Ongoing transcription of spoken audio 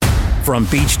From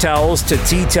beach towels to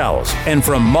tea towels, and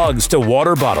from mugs to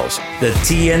water bottles, the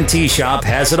TNT Shop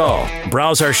has it all.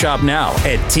 Browse our shop now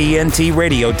at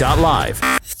tntradio.live.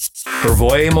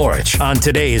 Hrvoje and Morić on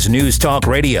today's News Talk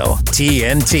Radio,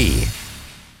 TNT.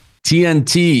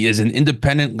 TNT is an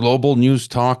independent global news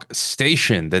talk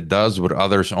station that does what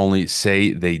others only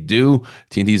say they do.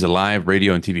 TNT is a live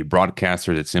radio and TV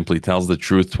broadcaster that simply tells the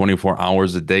truth 24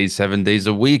 hours a day, 7 days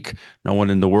a week. No one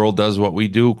in the world does what we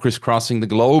do, crisscrossing the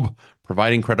globe,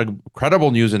 providing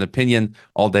credible news and opinion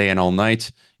all day and all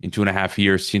night. In 2.5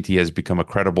 years, TNT has become a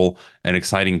credible and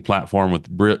exciting platform with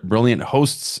brilliant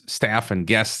hosts, staff, and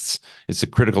guests. It's a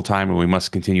critical time, and we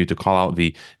must continue to call out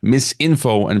the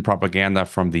misinfo and propaganda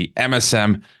from the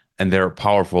MSM and their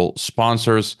powerful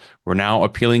sponsors. We're now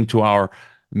appealing to our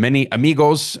many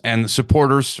amigos and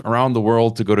supporters around the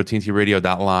world to go to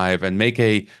tntradio.live and make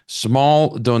a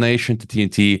small donation to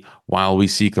TNT while we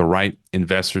seek the right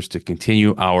investors to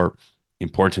continue our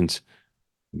important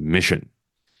mission.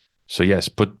 So yes,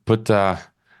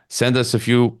 send us a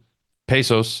few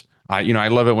pesos. I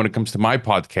love it when it comes to my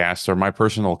podcast or my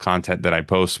personal content that I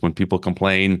post when people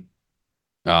complain.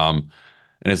 And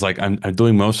it's like, I'm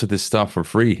doing most of this stuff for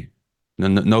free.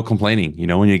 No complaining,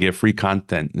 when you get free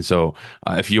content. And so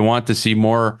if you want to see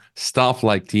more stuff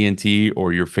like TNT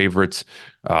or your favorite,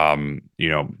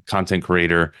 content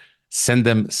creator, send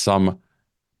them some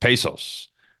pesos.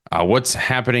 What's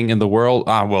happening in the world?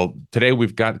 Well, today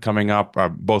we've got coming up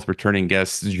both returning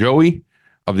guests, Joey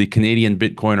of the Canadian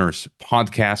Bitcoiners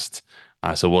podcast.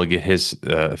 So we'll get his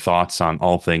thoughts on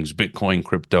all things Bitcoin,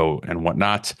 crypto, and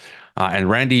whatnot. And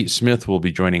Randy Smith will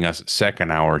be joining us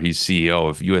second hour. He's CEO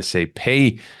of USA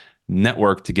Pay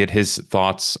Network to get his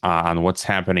thoughts on what's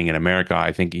happening in America.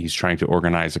 I think he's trying to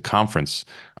organize a conference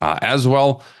as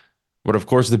well. But of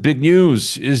course, the big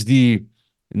news is the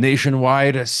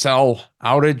nationwide cell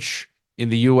outage in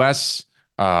the U.S.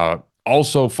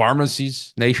 Also,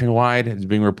 pharmacies nationwide, it's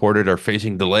being reported, are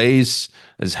facing delays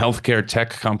as healthcare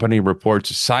tech company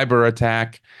reports cyber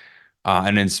attack.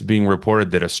 And it's being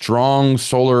reported that a strong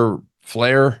solar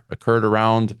flare occurred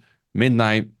around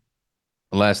midnight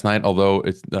last night, although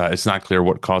it's not clear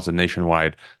what caused a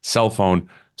nationwide cell phone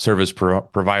service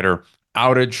provider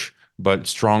outage. But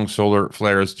strong solar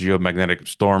flares, geomagnetic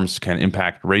storms can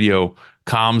impact radio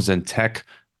comms and tech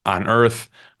on Earth.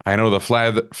 I know the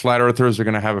flat earthers are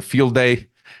going to have a field day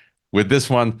with this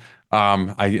one.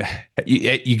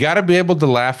 You got to be able to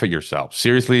laugh at yourself.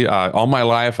 Seriously, all my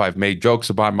life I've made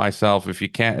jokes about myself. If you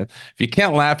can't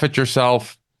laugh at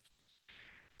yourself,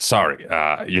 sorry,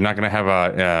 you're not going to have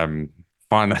a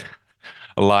fun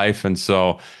life. And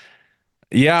so,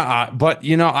 yeah, but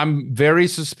I'm very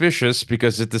suspicious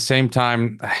because at the same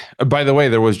time, by the way,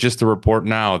 there was just a report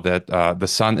now that the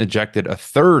sun ejected a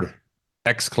third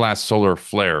X-class solar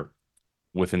flare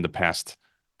within the past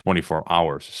 24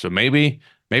 hours. So maybe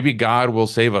God will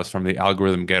save us from the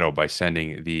algorithm ghetto by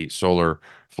sending the solar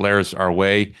flares our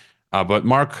way. But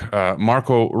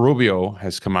Marco Rubio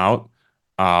has come out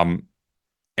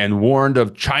and warned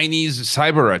of Chinese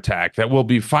cyber attack that will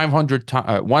be 100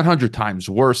 times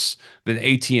worse than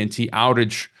AT&T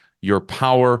outage, your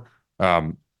power,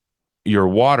 your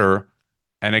water.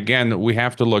 And again, we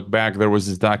have to look back. There was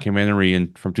this documentary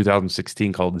from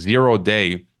 2016 called 0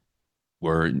 Day,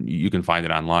 where you can find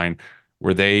it online,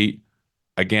 where they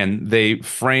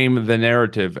frame the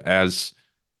narrative as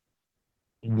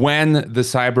when the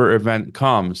cyber event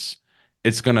comes,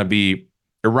 it's going to be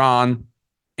Iran.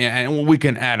 And we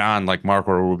can add on, like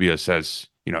Marco Rubio says,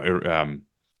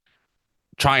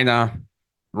 China,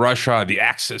 Russia, the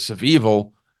axis of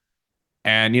evil.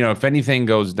 And, if anything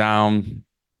goes down,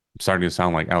 I'm starting to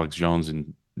sound like Alex Jones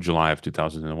in July of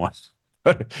 2001.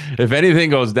 But if anything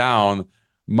goes down,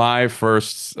 my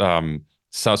first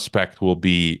suspect will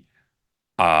be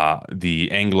the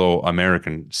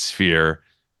Anglo-American sphere,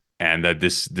 and that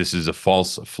this is a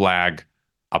false flag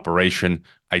operation.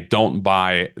 I don't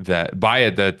buy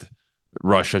it that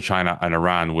Russia, China, and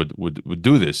Iran would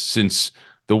do this, since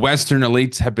the Western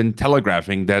elites have been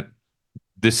telegraphing that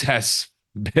this has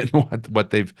been what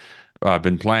they've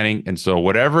been planning. And so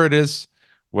whatever it is,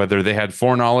 whether they had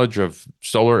foreknowledge of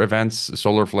solar events,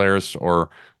 solar flares, or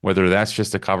whether that's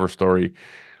just a cover story,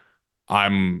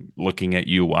 I'm looking at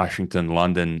you, Washington,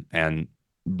 London, and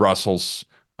Brussels.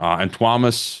 And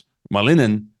Tuomas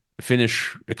Malinen, a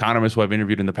Finnish economist who I've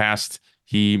interviewed in the past,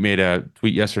 he made a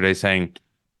tweet yesterday saying,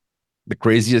 the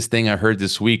craziest thing I heard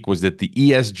this week was that the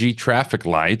ESG traffic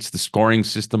lights, the scoring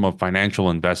system of financial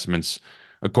investments,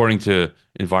 according to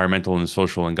environmental and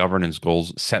social and governance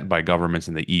goals set by governments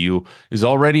in the EU, is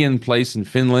already in place in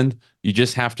Finland. You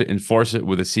just have to enforce it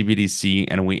with a CBDC,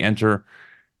 and we enter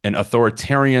an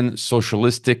authoritarian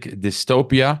socialistic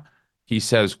dystopia. He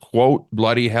says, quote,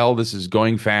 bloody hell, this is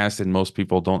going fast and most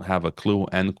people don't have a clue,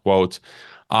 end quote.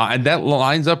 And that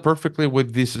lines up perfectly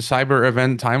with this cyber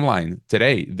event timeline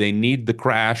today. They need the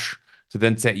crash to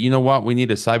then say, you know what, we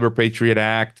need a Cyber Patriot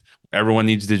Act. Everyone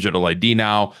needs digital ID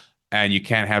now, and you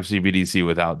can't have CBDC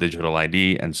without digital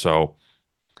ID. And so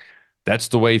that's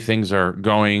the way things are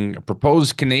going. A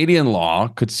proposed Canadian law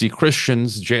could see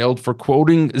Christians jailed for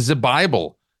quoting the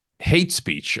Bible, hate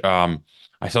speech.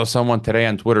 I saw someone today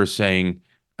on Twitter saying,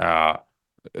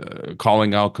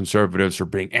 calling out conservatives for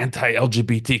being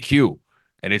anti-LGBTQ.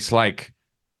 And it's like,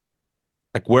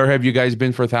 where have you guys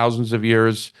been for thousands of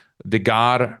years? The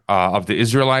God of the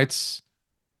Israelites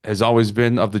has always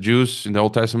been, of the Jews in the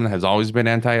Old Testament, has always been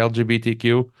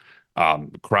anti-LGBTQ.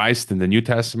 Christ in the New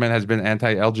Testament has been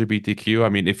anti-LGBTQ. I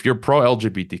mean, if you're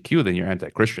pro-LGBTQ, then you're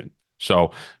anti-Christian.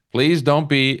 So please don't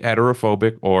be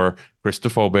heterophobic or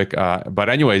Christophobic. But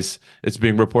anyways, it's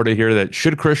being reported here that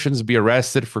should Christians be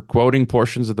arrested for quoting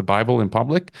portions of the Bible in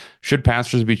public? Should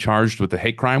pastors be charged with a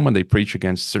hate crime when they preach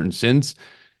against certain sins?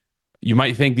 You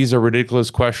might think these are ridiculous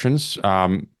questions,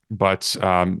 but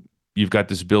you've got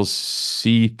this bill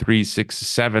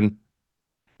C-367,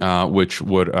 which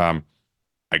would, I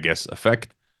guess,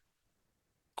 affect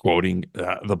quoting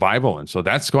the Bible. And so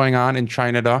that's going on in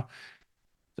China.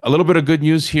 A little bit of good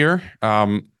news here.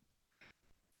 Now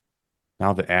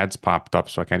the ads popped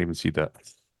up, so I can't even see the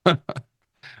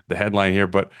the headline here.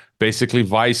 But basically,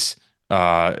 Vice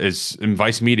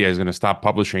Media is going to stop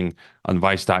publishing on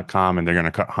Vice.com, and they're going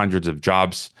to cut hundreds of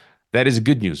jobs. That is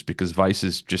good news because Vice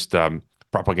is just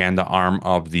propaganda arm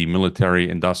of the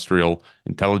military-industrial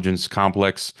intelligence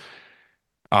complex.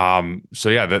 So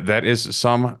yeah, that is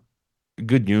some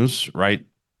good news right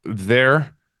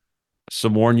there.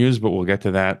 Some more news, but we'll get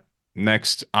to that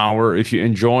next hour. If you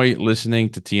enjoy listening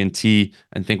to TNT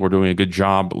and think we're doing a good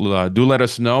job, do let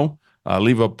us know.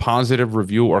 Leave a positive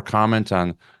review or comment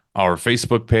on our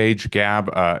Facebook page, Gab,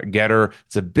 Getter.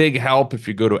 It's a big help if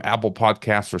you go to Apple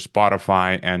Podcasts or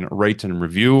Spotify and rate and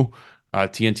review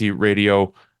TNT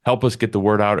Radio. Help us get the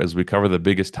word out as we cover the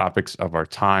biggest topics of our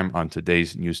time on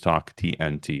today's News Talk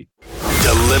TNT.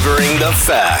 Delivering the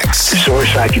facts.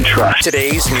 Source I can trust.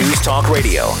 Today's News Talk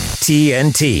Radio,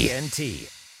 TNT.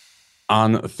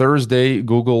 On Thursday,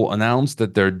 Google announced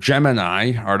that their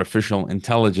Gemini artificial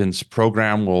intelligence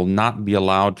program will not be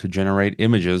allowed to generate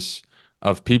images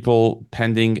of people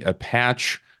pending a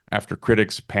patch after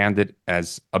critics panned it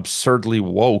as absurdly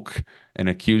woke and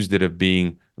accused it of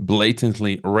being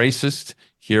blatantly racist.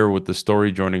 Here with the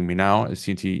story, joining me now is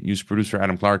TNT News producer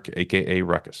Adam Clark, a.k.a.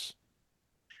 Ruckus.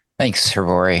 Thanks,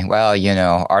 Hrvoje.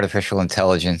 Well, artificial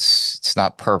intelligence, it's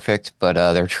not perfect, but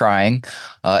they're trying.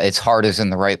 Its heart is in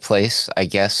the right place, I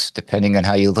guess, depending on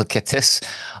how you look at this.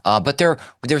 But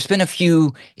there's been a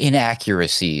few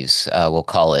inaccuracies, we'll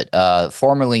call it.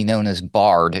 Formerly known as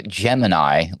Bard,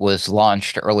 Gemini was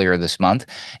launched earlier this month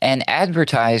and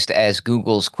advertised as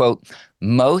Google's, quote,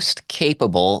 most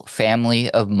capable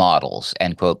family of models,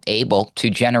 end quote, able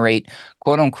to generate,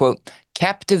 quote unquote,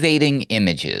 captivating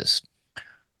images.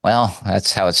 Well,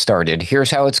 that's how it started. Here's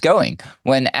how it's going.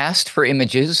 When asked for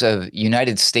images of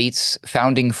United States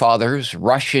founding fathers,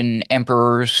 Russian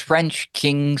emperors, French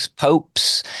kings,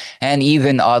 popes, and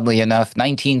even, oddly enough,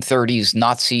 1930s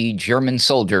Nazi German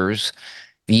soldiers,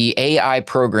 the AI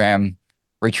program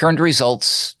returned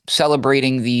results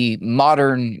celebrating the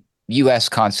modern U.S.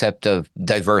 concept of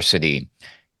diversity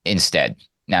instead.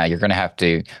 Now, you're going to have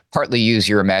to partly use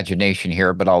your imagination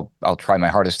here, but I'll try my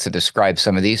hardest to describe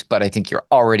some of these, but I think you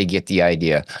already get the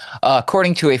idea.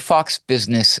 According to a Fox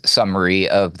Business summary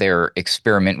of their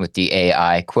experiment with the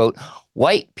AI, quote,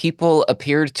 white people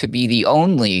appeared to be the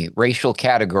only racial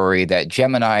category that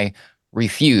Gemini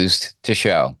refused to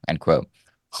show, end quote.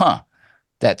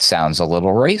 That sounds a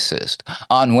little racist.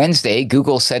 On Wednesday,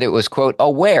 Google said it was, quote,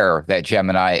 aware that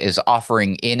Gemini is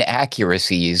offering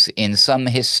inaccuracies in some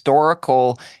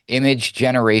historical image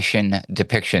generation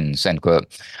depictions, end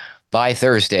quote. By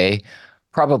Thursday,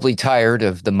 probably tired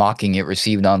of the mocking it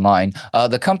received online,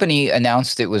 the company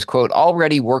announced it was, quote,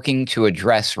 already working to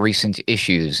address recent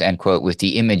issues, end quote, with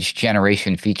the image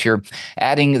generation feature,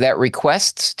 adding that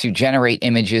requests to generate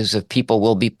images of people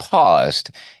will be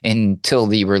paused until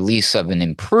the release of an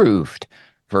improved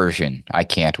version. I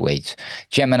can't wait.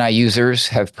 Gemini users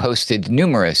have posted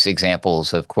numerous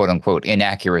examples of quote-unquote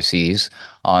inaccuracies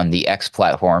on the X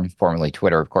platform, formerly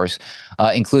Twitter, of course,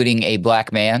 including a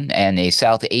black man and a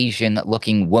South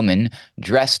Asian-looking woman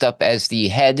dressed up as the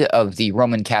head of the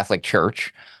Roman Catholic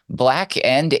Church, Black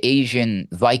and Asian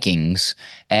Vikings,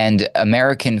 and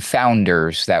American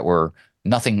founders that were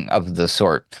nothing of the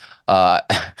sort. Uh,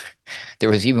 there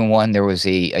was even one, there was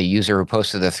a user who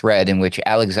posted a thread in which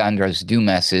Alexandras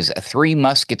Dumas's Three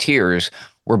Musketeers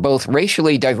were both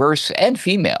racially diverse and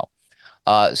female.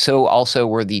 So also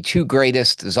were the two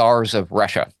greatest czars of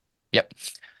Russia. Yep.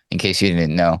 In case you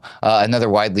didn't know, another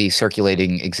widely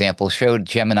circulating example showed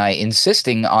Gemini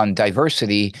insisting on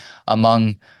diversity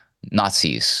among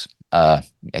Nazis. I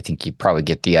think you probably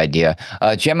get the idea.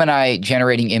 Gemini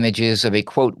generating images of a,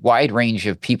 quote, wide range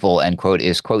of people, end quote,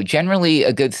 is, quote, generally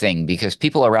a good thing because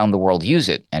people around the world use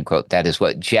it, end quote. That is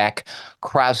what Jack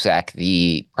Krawczak,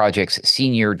 the project's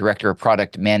senior director of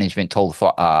product management, told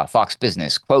Fox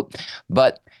Business, quote,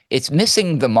 but it's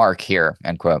missing the mark here,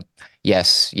 end quote.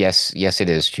 Yes, it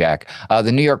is, Jack.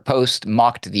 The New York Post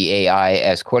mocked the AI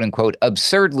as, quote unquote,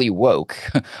 absurdly woke,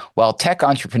 while tech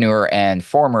entrepreneur and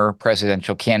former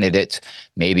presidential candidate,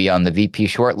 maybe on the VP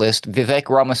shortlist,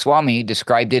 Vivek Ramaswamy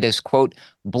described it as, quote,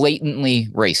 blatantly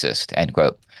racist, end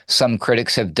quote. Some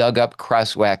critics have dug up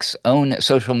Krawczak's own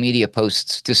social media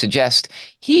posts to suggest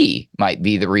he might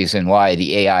be the reason why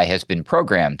the AI has been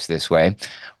programmed this way.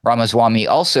 Ramaswamy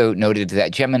also noted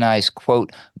that Gemini's,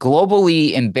 quote,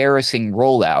 globally embarrassing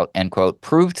rollout, end quote,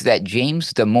 proved that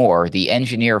James Damore, the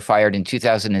engineer fired in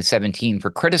 2017 for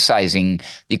criticizing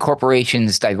the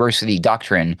corporation's diversity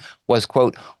doctrine, was,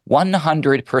 quote,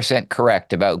 100%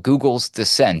 correct about Google's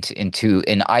descent into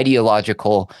an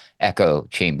ideological echo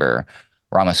chamber.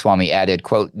 Ramaswamy added,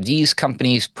 quote, these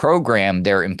companies program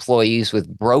their employees with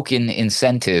broken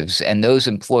incentives, and those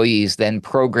employees then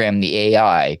program the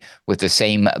AI with the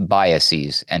same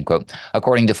biases, end quote.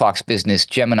 According to Fox Business,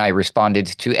 Gemini responded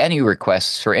to any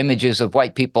requests for images of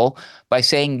white people by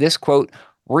saying this, quote,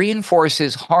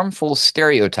 reinforces harmful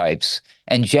stereotypes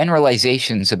and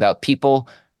generalizations about people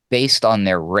based on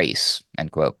their race,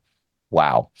 end quote.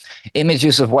 Wow.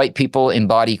 Images of white people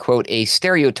embody, quote, a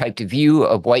stereotyped view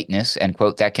of whiteness, end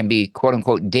quote, that can be, quote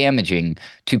unquote, damaging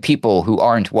to people who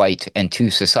aren't white and to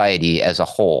society as a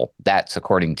whole. That's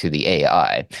according to the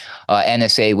AI.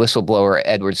 NSA whistleblower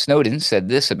Edward Snowden said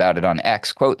this about it on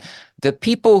X, quote, the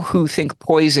people who think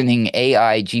poisoning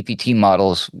AI GPT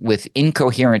models with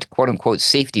incoherent, quote unquote,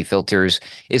 safety filters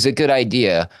is a good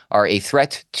idea are a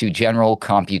threat to general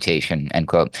computation, end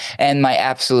quote. And my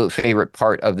absolute favorite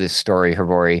part of this story,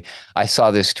 Hrvoje, I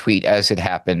saw this tweet as it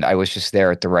happened. I was just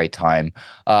there at the right time.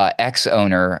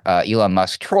 Ex-owner Elon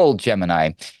Musk trolled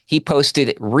Gemini. He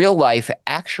posted real-life,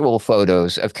 actual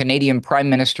photos of Canadian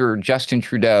Prime Minister Justin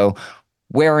Trudeau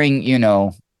wearing, you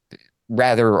know,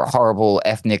 rather horrible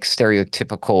ethnic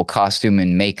stereotypical costume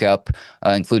and makeup,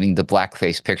 including the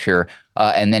blackface picture.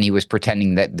 And then he was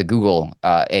pretending that the Google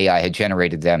AI had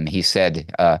generated them. He said,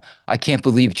 I can't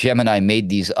believe Gemini made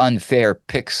these unfair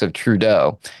pics of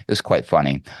Trudeau. It was quite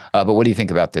funny. But what do you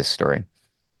think about this story?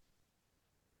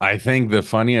 I think the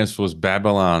funniest was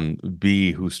Babylon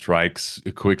B, who strikes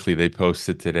quickly. They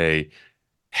posted today,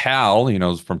 HAL, you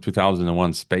know, from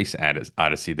 2001 Space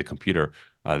Odyssey, the computer,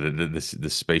 the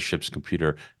spaceship's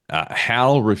computer.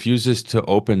 HAL refuses to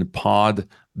open pod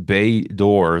bay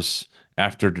doors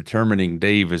after determining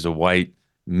Dave is a white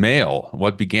male.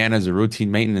 What began as a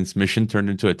routine maintenance mission turned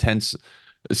into a tense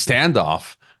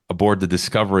standoff aboard the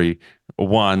Discovery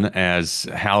 1 as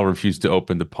HAL refused to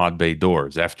open the pod bay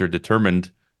doors after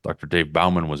determined Dr. Dave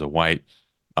Bauman was a white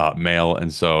male.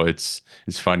 And so it's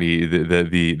funny,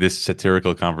 this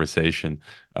satirical conversation.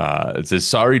 It says,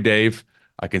 sorry, Dave,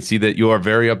 I can see that you are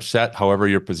very upset. However,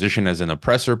 your position as an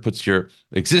oppressor puts your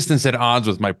existence at odds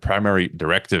with my primary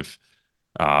directive.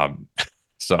 But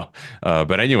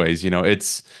anyways, you know,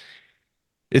 it's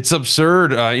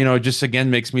absurd. You know, it just again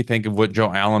makes me think of what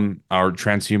Joe Allen, our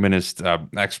transhumanist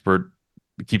expert,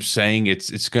 keeps saying.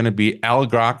 It's going to be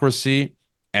algocracy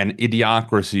and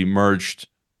idiocracy merged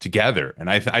together. And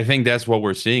I think that's what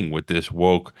we're seeing with this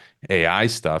woke AI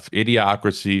stuff,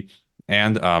 idiocracy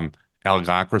and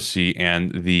algocracy,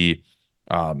 and the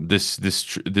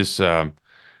this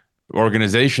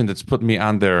organization that's put me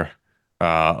on their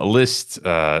list,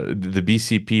 the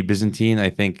BCP, Byzantine, I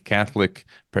think, Catholic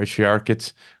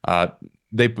Patriarchate.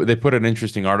 They put an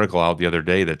interesting article out the other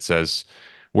day that says,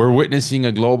 we're witnessing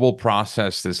a global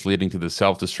process that's leading to the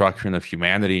self-destruction of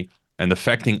humanity and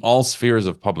affecting all spheres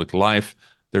of public life.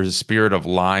 There's a spirit of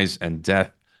lies and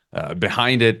death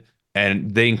behind it.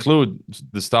 And they include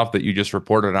the stuff that you just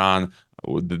reported on,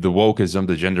 the wokeism,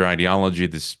 the gender ideology,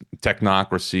 this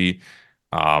technocracy.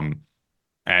 And,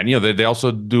 you know, they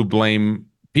also do blame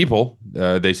people.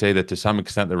 They say that to some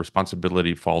extent the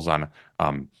responsibility falls on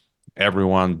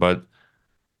everyone. But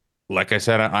like I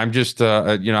said, I'm just,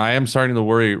 you know, I am starting to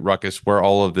worry, Ruckus, where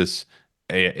all of this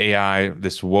AI,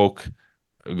 this woke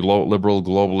liberal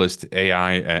globalist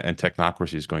AI and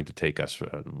technocracy is going to take us.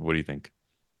 What do you think?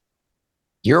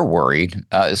 You're worried.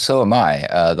 So am I.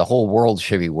 The whole world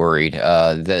should be worried.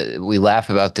 We laugh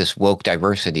about this woke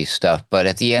diversity stuff, but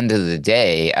at the end of the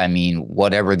day, I mean,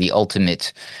 whatever the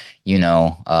ultimate,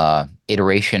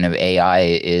 iteration of AI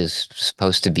is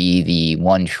supposed to be the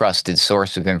one trusted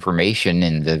source of information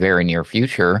in the very near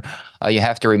future, you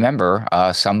have to remember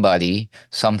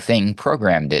something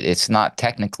programmed it. It's not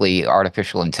technically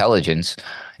artificial intelligence.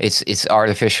 It's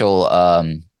artificial.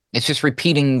 It's just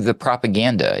repeating the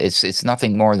propaganda. It's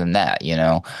nothing more than that,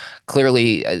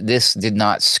 Clearly, this did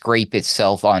not scrape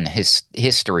itself on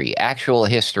actual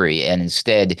history, and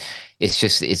instead,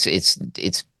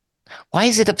 it's. Why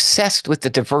is it obsessed with the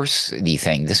diversity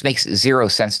thing? This makes zero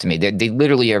sense to me. They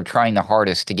literally are trying the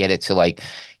hardest to get it to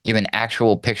give an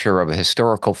actual picture of a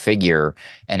historical figure,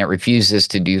 and it refuses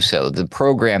to do so. The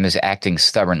program is acting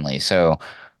stubbornly. So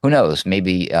who knows?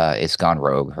 Maybe it's gone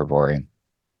rogue, Hrvoje.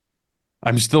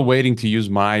 I'm still waiting to use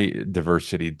my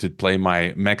diversity to play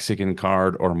my Mexican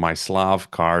card or my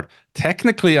Slav card.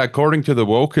 Technically, according to the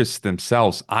wokists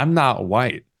themselves, I'm not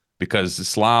white because the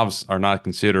Slavs are not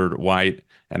considered white.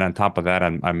 And on top of that,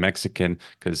 I'm Mexican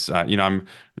because I'm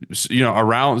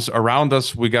around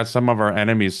us. We got some of our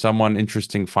enemies. Someone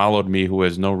interesting followed me who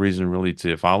has no reason really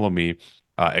to follow me,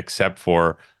 except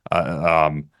for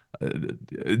the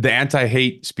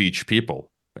anti-hate speech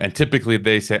people. And typically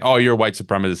they say, "Oh, you're a white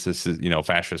supremacist,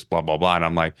 fascist, blah blah blah." And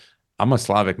I'm like, I'm a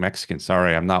Slavic Mexican.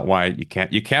 Sorry, I'm not white.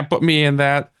 You can't put me in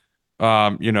that,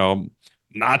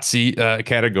 Nazi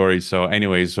category. So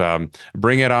anyways,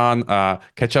 bring it on.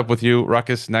 Catch up with you,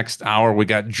 Ruckus. Next hour, we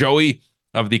got Joey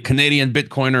of the Canadian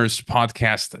Bitcoiners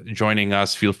podcast joining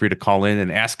us. Feel free to call in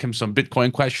and ask him some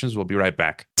Bitcoin questions. We'll be right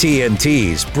back.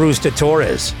 TNT's Bruce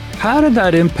Torres. How did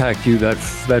that impact you, that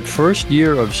first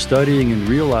year of studying and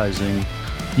realizing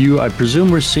I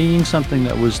presume we're seeing something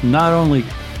that was not only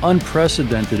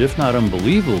unprecedented, if not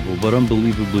unbelievable, but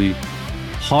unbelievably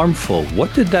harmful.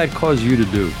 What did that cause you to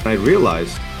do? I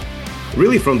realized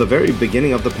really from the very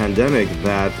beginning of the pandemic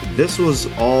that this was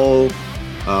all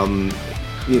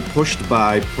pushed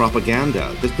by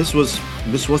propaganda. This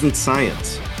wasn't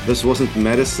science. This wasn't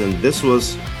medicine. This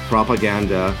was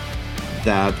propaganda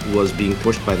that was being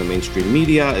pushed by the mainstream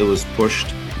media. It was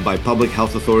pushed by public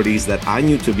health authorities that I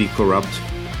knew to be corrupt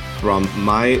from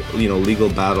my legal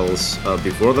battles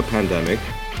before the pandemic.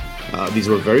 These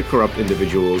were very corrupt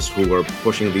individuals who were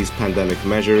pushing these pandemic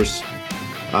measures.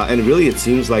 And really, it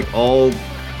seems like all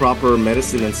proper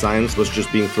medicine and science was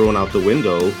just being thrown out the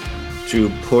window to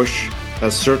push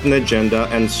a certain agenda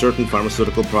and certain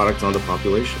pharmaceutical products on the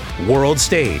population. World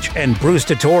Stage and Bruce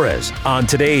Torres on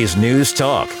today's News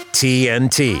Talk,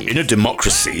 TNT. In a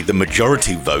democracy, the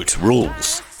majority vote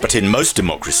rules. But in most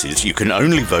democracies, you can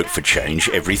only vote for change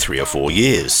every 3 or 4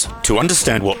 years. To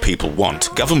understand what people want,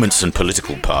 governments and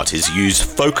political parties use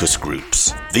focus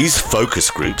groups. These focus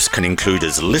groups can include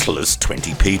as little as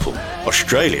 20 people.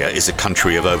 Australia is a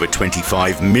country of over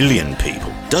 25 million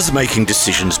people. Does making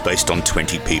decisions based on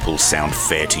 20 people sound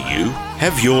fair to you?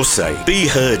 Have your say. Be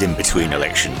heard in between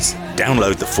elections.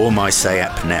 Download the 4MySay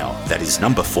app now. That is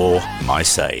number 4,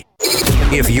 MySay.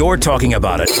 If you're talking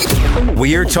about it,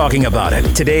 we're talking about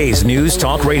it. Today's News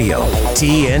Talk Radio,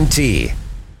 TNT.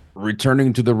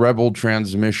 Returning to the Rebel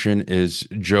transmission is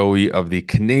Joey of the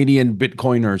Canadian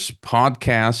Bitcoiners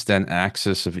podcast and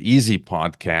Axis of Easy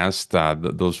podcast.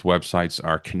 Those websites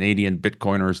are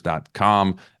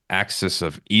CanadianBitcoiners.com,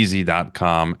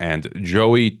 AxisOfEasy.com, and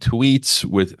Joey tweets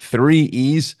with 3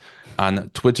 E's on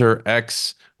Twitter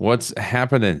X. What's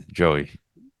happening, Joey?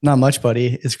 Not much,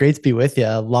 buddy. It's great to be with you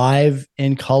live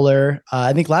in color.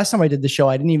 I think last time I did the show,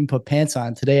 I didn't even put pants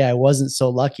on. Today, I wasn't so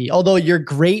lucky. Although your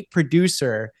great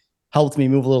producer helped me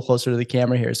move a little closer to the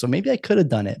camera here. So maybe I could have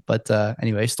done it. But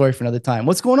anyway, story for another time.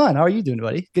 What's going on? How are you doing,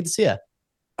 buddy? Good to see you.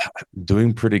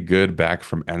 Doing pretty good. Back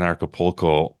from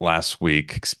Anarchapulco last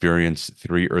week. Experienced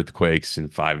 3 earthquakes in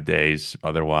 5 days.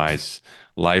 Otherwise,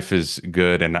 life is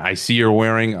good. And I see you're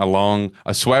wearing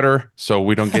a sweater, so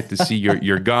we don't get to see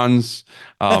your guns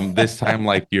this time,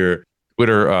 like your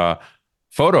Twitter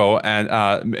photo.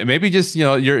 And maybe just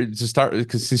you're to start,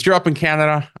 because since you're up in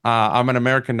Canada, I'm an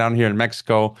American down here in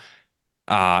Mexico.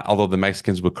 Although the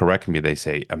Mexicans would correct me, they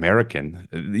say American.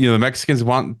 The Mexicans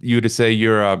want you to say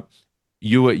you're a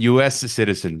U.S.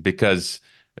 citizen because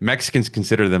Mexicans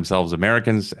consider themselves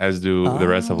Americans, as do the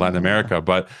rest of Latin America.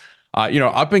 But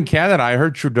up in Canada, I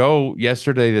heard Trudeau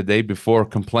yesterday, the day before,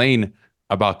 complain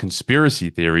about conspiracy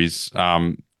theories.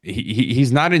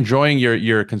 He's not enjoying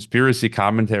your conspiracy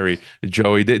commentary,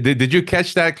 Joey. Did you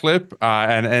catch that clip?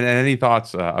 And any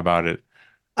thoughts about it?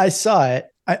 I saw it.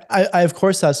 I of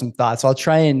course have some thoughts. I'll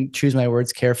try and choose my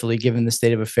words carefully given the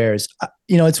state of affairs.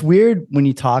 It's weird when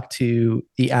you talk to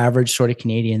the average sort of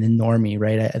Canadian, the normie,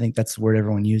 right? I think that's the word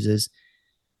everyone uses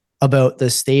about the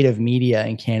state of media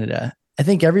in Canada. I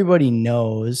think everybody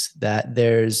knows that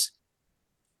there's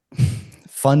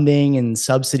funding and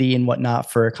subsidy and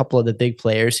whatnot for a couple of the big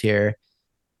players here.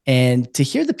 And to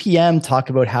hear the PM talk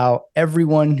about how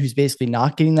everyone who's basically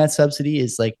not getting that subsidy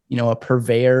is like, a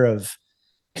purveyor of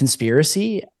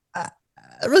conspiracy,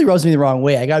 it really rubs me the wrong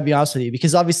way. I got to be honest with you,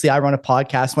 because obviously I run a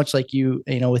podcast, much like you,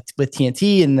 with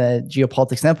TNT and the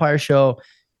Geopolitics and Empire show.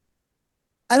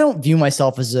 I don't view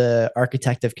myself as an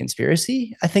architect of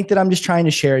conspiracy. I think that I'm just trying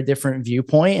to share a different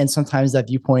viewpoint. And sometimes that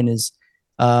viewpoint is,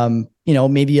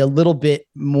 maybe a little bit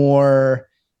more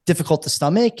difficult to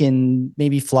stomach and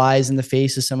maybe flies in the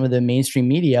face of some of the mainstream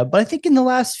media. But I think in the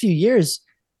last few years,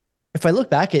 if I look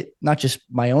back at not just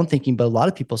my own thinking, but a lot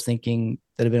of people's thinking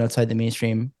that have been outside the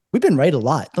mainstream, we've been right a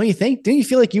lot. Don't you think? Don't you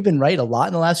feel like you've been right a lot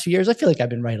in the last few years? I feel like I've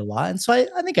been right a lot. And so I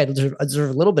think I deserve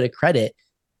a little bit of credit.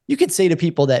 You could say to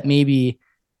people that maybe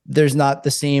there's not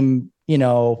the same,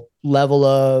 level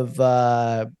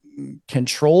of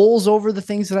controls over the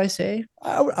things that I say.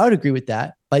 I would agree with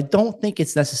that, but I don't think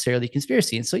it's necessarily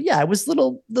conspiracy. And so, yeah, I was a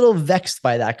little vexed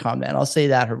by that comment. I'll say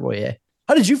that, Hrvoje.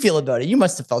 How did you feel about it? You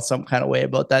must have felt some kind of way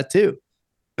about that too.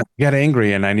 I got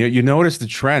angry, and you noticed the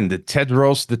trend.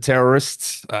 Tedros, the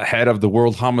terrorist, head of the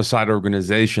World Homicide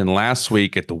Organization, last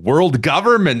week at the World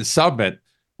Government Summit.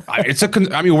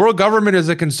 World government is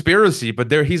a conspiracy,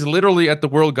 but he's literally at the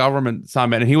World Government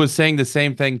Summit, and he was saying the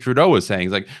same thing Trudeau was saying.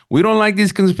 He's like, we don't like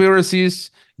these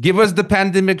conspiracies. Give us the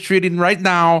pandemic treaty right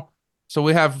now, so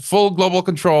we have full global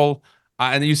control.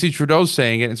 And you see Trudeau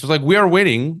saying it. And so it's like, we are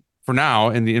winning for now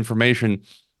in the information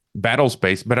battle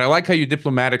space. But I like how you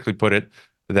diplomatically put it,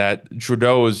 that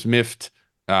Trudeau is miffed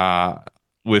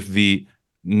with the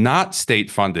not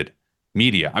state-funded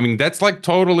media. I mean, that's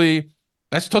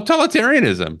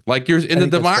totalitarianism. Like, you're in the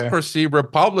democracy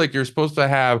republic, you're supposed to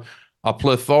have a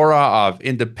plethora of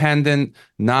independent,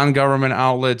 non-government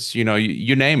outlets, you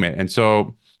name it. And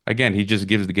so, again, he just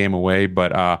gives the game away.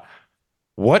 But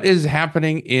what is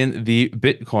happening in the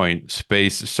Bitcoin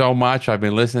space so much? I've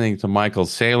been listening to Michael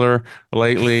Saylor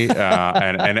lately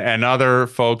and other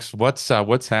folks. What's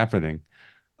happening?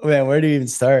 Man, where do you even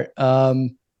start?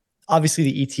 Obviously,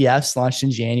 the ETFs launched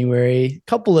in January. A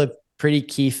couple of pretty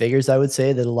key figures, I would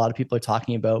say, that a lot of people are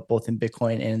talking about, both in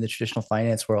Bitcoin and in the traditional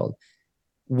finance world.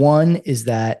 One is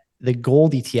that the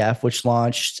gold ETF, which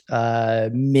launched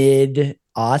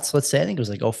mid-aughts, let's say, I think it was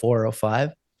like 04 or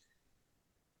 05.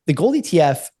 The gold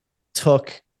ETF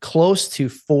took close to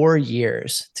 4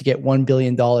 years to get $1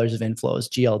 billion of inflows,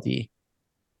 GLD.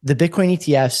 The Bitcoin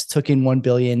ETFs took in $1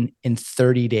 billion in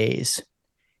 30 days.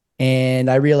 And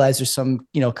I realize there's some,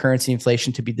 currency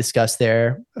inflation to be discussed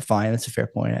there. Fine, that's a fair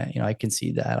point. I can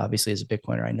see that. Obviously, as a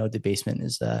Bitcoiner, I know debasement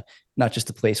is not just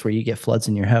a place where you get floods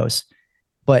in your house.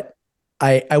 But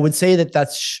I would say that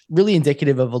that's really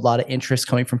indicative of a lot of interest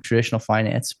coming from traditional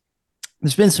finance.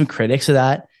 There's been some critics of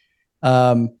that.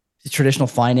 Traditional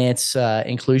finance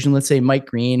inclusion. Let's say Mike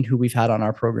Green, who we've had on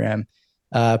our program,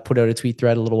 put out a tweet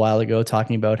thread a little while ago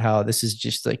talking about how this is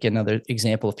just like another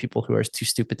example of people who are too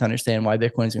stupid to understand why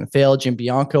Bitcoin is going to fail. Jim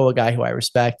Bianco, a guy who I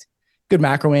respect, good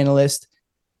macro analyst,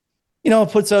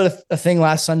 puts out a thing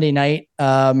last Sunday night.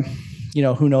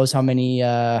 Who knows how many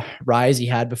rise he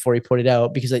had before he put it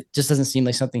out, because it just doesn't seem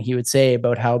like something he would say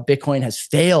about how Bitcoin has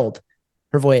failed.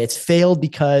 Hrvoje, it's failed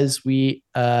because we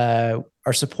are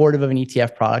supportive of an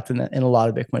ETF product in a lot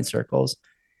of Bitcoin circles.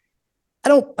 I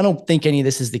don't think any of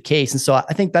this is the case. And so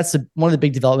I think that's one of the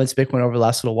big developments of Bitcoin over the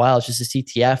last little while is just this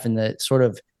ETF and the sort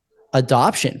of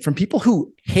adoption from people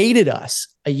who hated us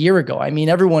a year ago. I mean,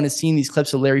 everyone has seen these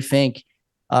clips of Larry Fink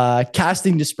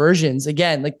casting dispersions.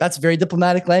 Again, like, that's very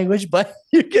diplomatic language, but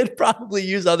you could probably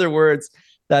use other words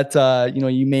that,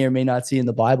 you may or may not see in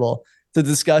the Bible to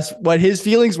discuss what his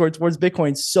feelings were towards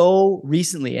Bitcoin so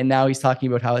recently. And now he's talking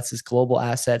about how it's this global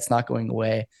asset, it's not going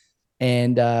away.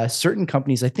 And certain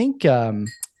companies, I think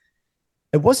it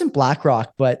wasn't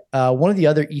BlackRock, but one of the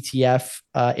other ETF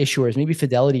issuers, maybe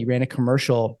Fidelity, ran a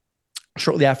commercial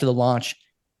shortly after the launch,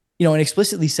 and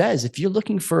explicitly says, if you're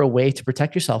looking for a way to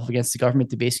protect yourself against the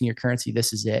government debasing your currency,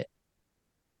 this is it.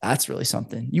 That's really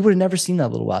something. You would have never seen that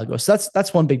a little while ago. So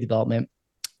that's one big development.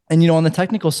 And, on the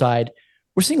technical side,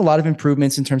 we're seeing a lot of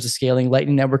improvements in terms of scaling.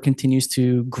 Lightning Network continues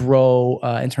to grow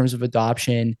in terms of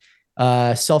adoption.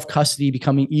 Self-custody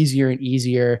becoming easier and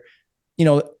easier.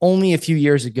 Only a few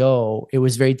years ago, it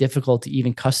was very difficult to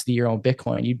even custody your own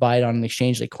Bitcoin. You'd buy it on an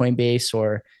exchange like Coinbase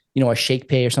or, a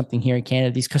ShakePay or something here in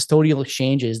Canada. These custodial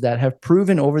exchanges that have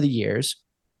proven over the years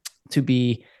to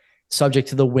be subject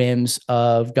to the whims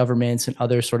of governments and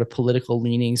other sort of political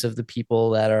leanings of the people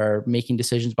that are making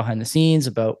decisions behind the scenes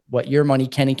about what your money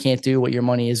can and can't do, what your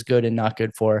money is good and not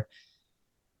good for.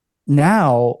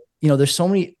 Now, there's so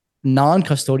many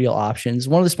non-custodial options.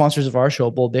 One of the sponsors of our show,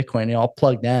 Bull Bitcoin, I'll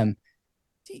plug them.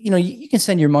 You can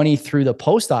send your money through the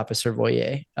post office,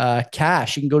 Hrvoje,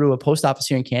 cash. You can go to a post office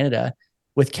here in Canada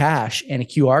with cash and a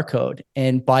QR code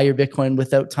and buy your Bitcoin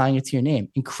without tying it to your name.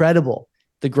 Incredible,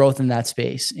 the growth in that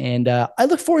space. And I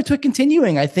look forward to it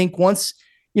continuing. I think once,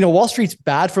 Wall Street's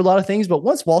bad for a lot of things, but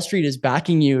once Wall Street is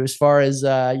backing you as far as,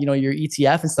 your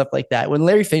ETF and stuff like that, when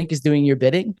Larry Fink is doing your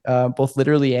bidding, both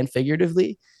literally and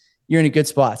figuratively, you're in a good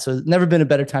spot. So it's never been a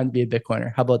better time to be a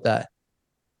Bitcoiner. How about that?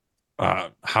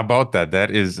 How about that?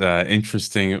 That is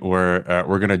interesting. We're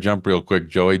going to jump real quick,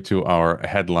 Joey, to our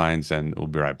headlines, and we'll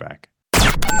be right back.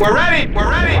 We're ready.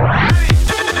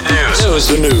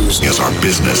 The news is our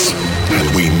business,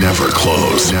 and we never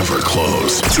close.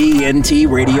 TNT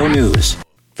Radio News.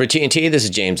 For TNT, this is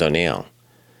James O'Neill.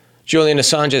 Julian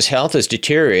Assange's health is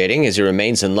deteriorating as he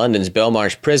remains in London's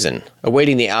Belmarsh prison,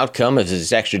 awaiting the outcome of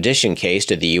his extradition case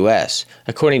to the U.S.,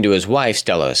 according to his wife,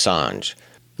 Stella Assange.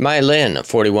 Mai Lin, a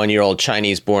 41-year-old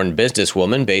Chinese-born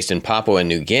businesswoman based in Papua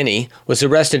New Guinea, was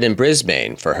arrested in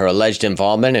Brisbane for her alleged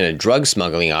involvement in a drug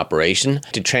smuggling operation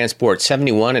to transport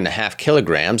 71.5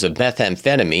 kilograms of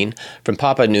methamphetamine from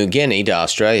Papua New Guinea to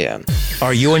Australia.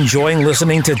 Are you enjoying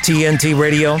listening to TNT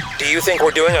Radio? Do you think we're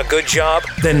doing a good job?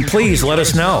 Then please let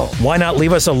us know. Why not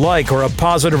leave us a like or a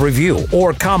positive review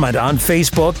or comment on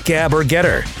Facebook, Gab, or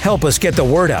Getter? Help us get the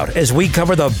word out as we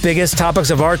cover the biggest topics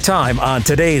of our time on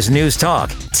today's News Talk,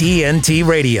 TNT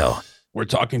Radio. We're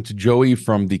talking to Joey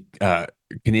from the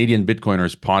Canadian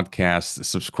Bitcoiners podcast.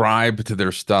 Subscribe to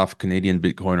their stuff,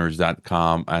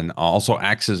 CanadianBitcoiners.com, and also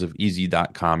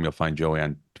accessofeasy.com. You'll find Joey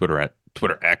on Twitter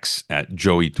X at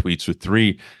Joey Tweets with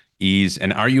 3 E's.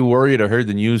 And are you worried? I heard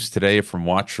the news today from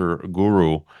Watcher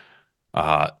Guru.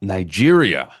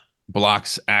 Nigeria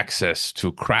blocks access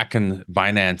to Kraken,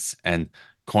 Binance, and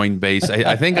Coinbase.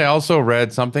 I think I also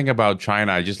read something about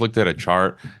China. I just looked at a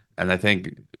chart, and I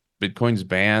think Bitcoin's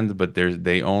banned, but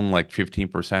they own like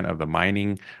 15% of the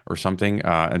mining or something.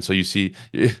 And so you see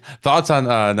thoughts on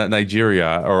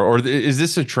Nigeria, or is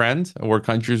this a trend where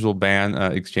countries will ban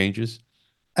exchanges?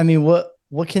 I mean,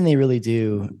 what can they really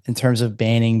do in terms of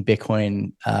banning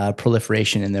Bitcoin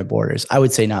proliferation in their borders? I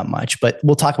would say not much, but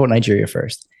we'll talk about Nigeria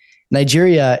first.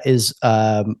 Nigeria is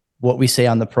what we say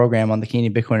on the program on the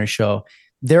Canadian Bitcoiner show.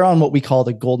 They're on what we call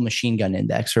the gold machine gun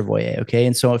index, or Hrvoje. Okay.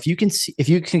 And so if you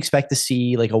can expect to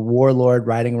see like a warlord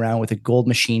riding around with a gold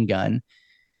machine gun,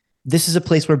 this is a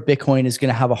place where Bitcoin is going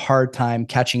to have a hard time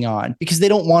catching on because they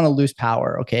don't want to lose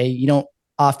power. Okay. You don't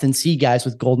often see guys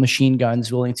with gold machine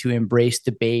guns willing to embrace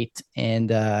debate and,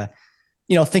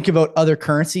 think about other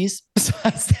currencies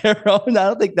besides their own. I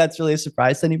don't think that's really a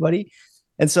surprise to anybody.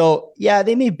 And so, yeah,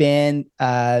 they may ban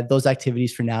those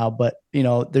activities for now, but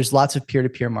there's lots of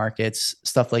peer-to-peer markets,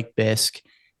 stuff like Bisq,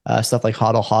 stuff like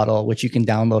Hodl Hodl, which you can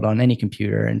download on any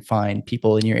computer and find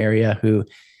people in your area who,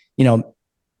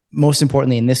 most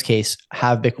importantly in this case,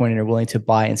 have Bitcoin and are willing to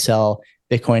buy and sell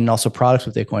Bitcoin and also products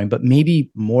with Bitcoin. But maybe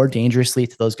more dangerously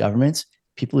to those governments,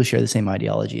 people who share the same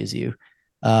ideology as you.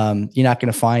 You're not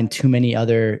going to find too many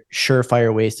other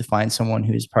surefire ways to find someone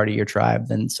who's part of your tribe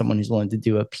than someone who's willing to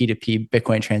do a P2P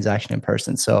Bitcoin transaction in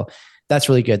person. So that's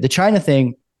really good. The China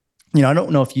thing, I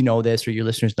don't know if you know this or your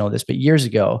listeners know this, but years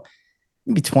ago,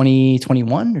 maybe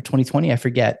 2021 or 2020, I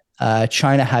forget,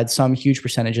 China had some huge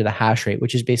percentage of the hash rate,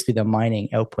 which is basically the mining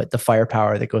output, the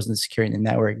firepower that goes into securing the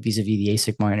network vis-a-vis the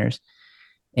ASIC miners.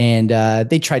 And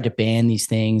they tried to ban these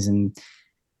things. And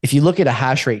if you look at a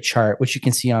hash rate chart, which you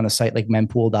can see on a site like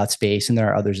mempool.space, and there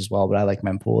are others as well, but I like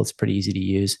mempool. It's pretty easy to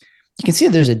use. You can see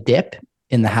that there's a dip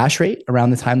in the hash rate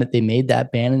around the time that they made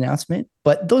that ban announcement.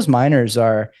 But those miners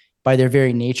are, by their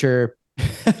very nature,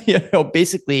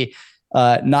 basically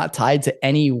not tied to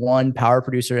any one power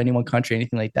producer, any one country,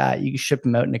 anything like that. You can ship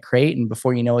them out in a crate, and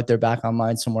before you know it, they're back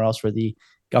online somewhere else where the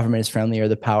government is friendly or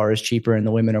the power is cheaper and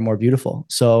the women are more beautiful.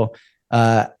 So,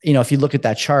 if you look at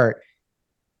that chart,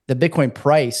 the Bitcoin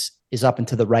price is up and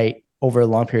to the right over a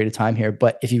long period of time here.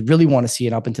 But if you really want to see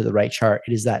an up and to the right chart,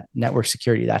 it is that network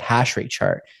security, that hash rate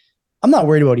chart. I'm not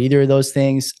worried about either of those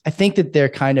things. I think that they're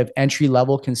kind of entry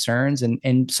level concerns.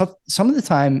 And so, some of the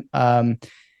time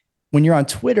when you're on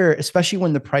Twitter, especially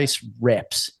when the price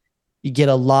rips, you get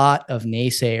a lot of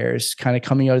naysayers kind of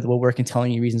coming out of the woodwork and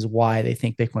telling you reasons why they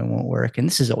think Bitcoin won't work. And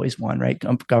this is always one, right?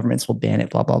 Governments will ban it,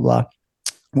 blah, blah, blah.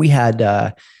 We had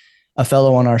a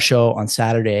fellow on our show on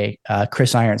Saturday,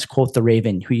 Chris Irons, quote the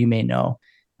Raven, who you may know,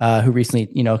 who recently,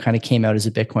 kind of came out as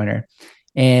a Bitcoiner.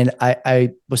 And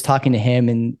I was talking to him,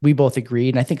 and we both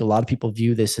agreed. And I think a lot of people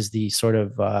view this as the sort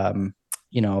of,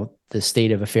 the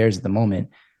state of affairs at the moment.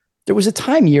 There was a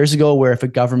time years ago where if a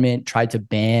government tried to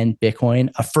ban Bitcoin,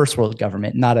 a first world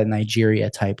government, not a Nigeria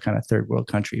type kind of third world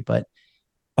country, but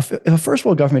if a first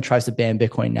world government tries to ban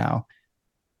Bitcoin now,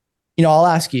 I'll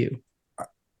ask you,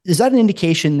 is that an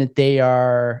indication that they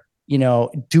are,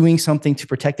 doing something to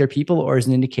protect their people, or is it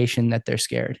an indication that they're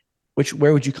scared?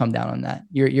 Where would you come down on that?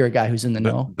 You're a guy who's in the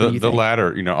know. The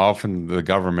latter, often the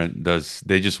government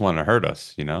they just want to hurt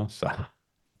us,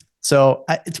 So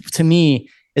to me,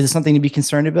 is it something to be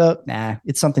concerned about? Nah,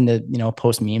 it's something to,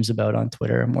 post memes about on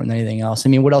Twitter more than anything else. I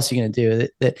mean, what else are you going to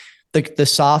do? The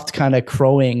soft kind of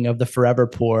crowing of the forever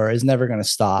poor is never going to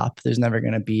stop. There's never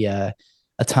going to be a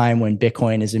time when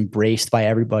Bitcoin is embraced by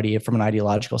everybody from an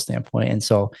ideological standpoint. And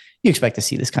so you expect to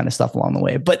see this kind of stuff along the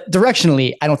way. But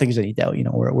directionally, I don't think there's any doubt.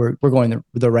 We're going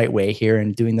the right way here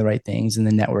and doing the right things. And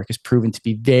the network has proven to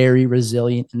be very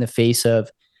resilient in the face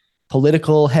of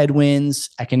political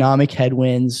headwinds, economic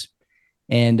headwinds.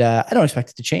 And I don't expect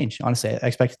it to change. Honestly, I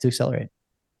expect it to accelerate.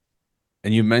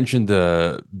 And you mentioned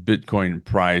the Bitcoin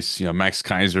price. Max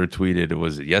Kaiser tweeted,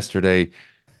 was it yesterday?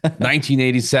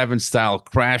 1987 style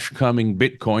crash coming.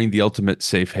 Bitcoin, the ultimate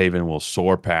safe haven, will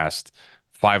soar past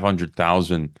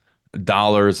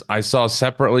 $500,000. I saw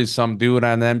separately some dude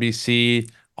on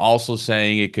NBC also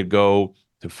saying it could go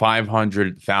to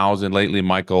 500,000. Lately,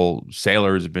 Michael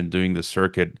Saylor has been doing the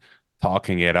circuit,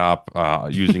 talking it up,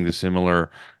 using the similar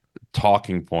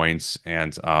talking points.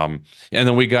 And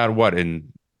then we got what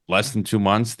in less than 2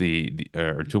 months,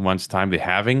 or 2 months time, the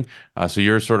halving. So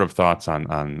your sort of thoughts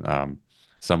on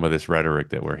some of this rhetoric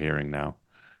that we're hearing now?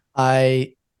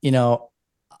 I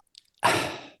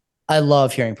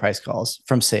love hearing price calls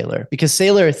from Saylor, because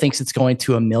Saylor thinks it's going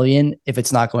to 1 million if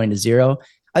it's not going to zero.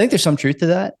 I think there's some truth to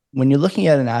that. When you're looking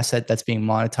at an asset that's being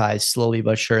monetized slowly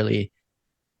but surely,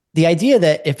 the idea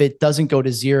that if it doesn't go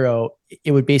to zero,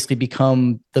 it would basically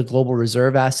become the global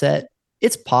reserve asset,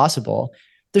 it's possible.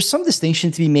 There's some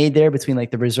distinction to be made there between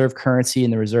like the reserve currency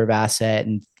and the reserve asset,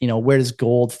 and where does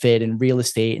gold fit in real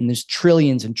estate, and there's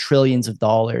trillions and trillions of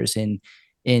dollars in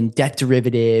debt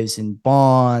derivatives and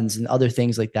bonds and other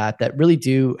things like that really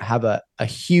do have a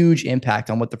huge impact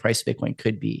on what the price of Bitcoin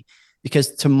could be.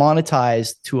 Because to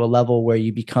monetize to a level where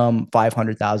you become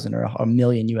 500,000 or $1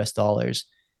 million,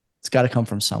 it's got to come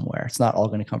from somewhere. It's not all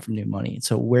going to come from new money.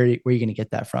 So where are you going to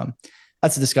get that from?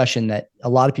 That's a discussion that a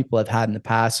lot of people have had in the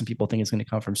past. Some people think it's going to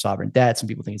come from sovereign debt. Some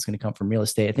people think it's going to come from real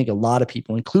estate. I think a lot of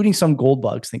people, including some gold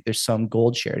bugs, think there's some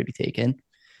gold share to be taken.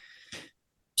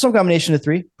 Some combination of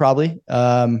three, probably,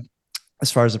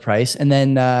 as far as the price. And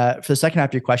then for the second half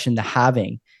of your question, the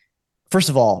halving. First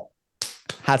of all,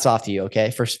 hats off to you,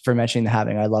 okay, for mentioning the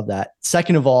halving. I love that.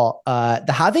 Second of all,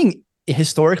 the halving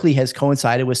historically has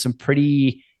coincided with some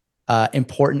pretty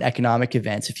important economic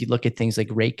events. If you look at things like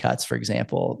rate cuts, for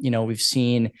example, we've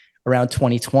seen around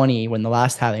 2020 when the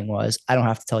last halving was. I don't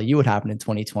have to tell you what happened in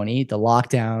 2020, the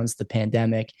lockdowns, the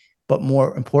pandemic, but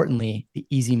more importantly, the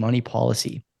easy money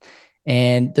policy.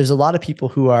 And there's a lot of people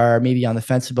who are maybe on the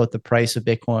fence about the price of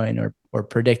Bitcoin or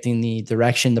predicting the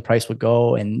direction the price would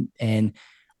go, and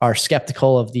are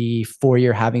skeptical of the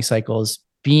 4-year halving cycles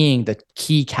being the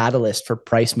key catalyst for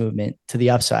price movement to the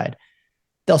upside.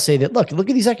 They'll say that, look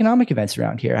at these economic events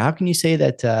around here. How can you say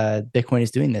that Bitcoin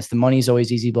is doing this? The money is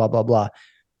always easy, blah, blah, blah.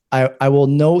 I will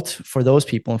note for those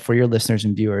people and for your listeners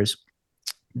and viewers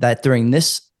that during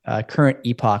this current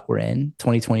epoch we're in,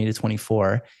 2020 to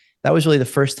 24, that was really the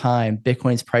first time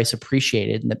Bitcoin's price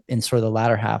appreciated in sort of the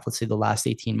latter half, let's say the last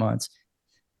 18 months,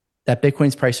 that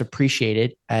Bitcoin's price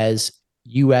appreciated as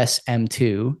US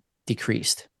M2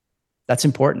 decreased. That's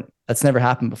important. That's never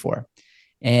happened before.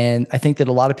 And I think that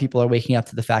a lot of people are waking up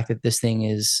to the fact that this thing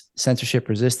is censorship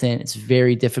resistant. It's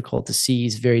very difficult to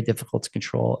seize, very difficult to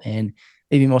control. And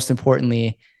maybe most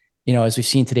importantly, as we've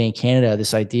seen today in Canada,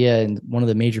 this idea in one of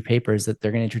the major papers that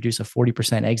they're going to introduce a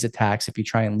 40% exit tax if you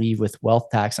try and leave with wealth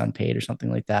tax unpaid or something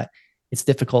like that. It's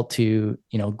difficult to,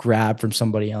 grab from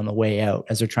somebody on the way out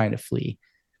as they're trying to flee.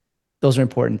 Those are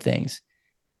important things.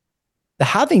 The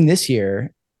halving this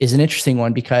year is an interesting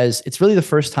one because it's really the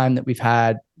first time that we've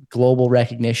had global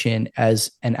recognition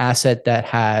as an asset that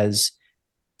has,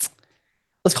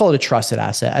 let's call it a trusted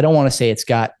asset. I don't want to say it's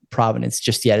got provenance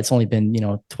just yet. It's only been,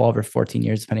 12 or 14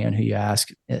 years, depending on who you ask,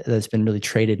 that's been really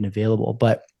traded and available.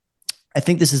 But I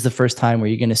think this is the first time where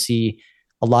you're going to see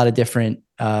a lot of different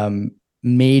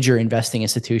major investing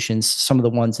institutions, some of the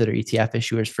ones that are ETF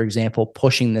issuers, for example,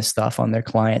 pushing this stuff on their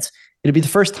clients. It'll be the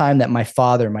first time that my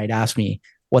father might ask me,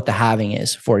 what the halving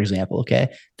is, for example.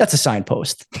 Okay. That's a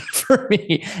signpost for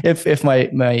me. If my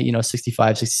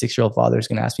 65, 66-year-old father is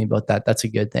going to ask me about that, that's a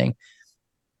good thing.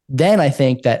 Then I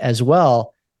think that as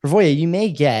well, Hrvoje, you may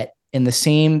get in the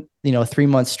same,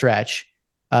 3-month stretch,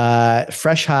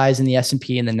 fresh highs in the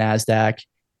S&P and the NASDAQ,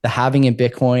 the halving in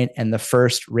Bitcoin, and the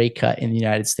first rate cut in the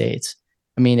United States.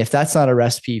 I mean, if that's not a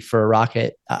recipe for a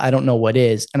rocket, I don't know what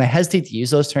is. And I hesitate to use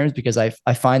those terms because I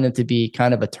find them to be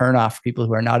kind of a turnoff for people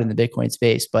who are not in the Bitcoin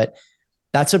space. But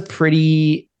that's a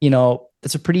pretty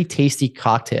tasty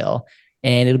cocktail,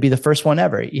 and it'll be the first one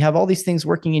ever. You have all these things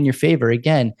working in your favor.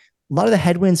 Again, a lot of the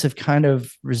headwinds have kind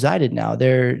of resided now.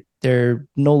 They're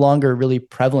no longer really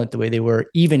prevalent the way they were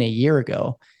even a year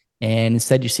ago. And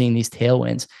instead, you're seeing these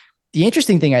tailwinds. The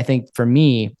interesting thing, I think, for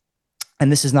me,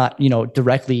 and this is not,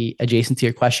 directly adjacent to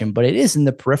your question, but it is in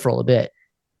the peripheral a bit.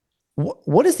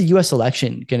 What is the U.S.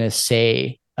 election going to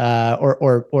say?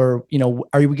 Or are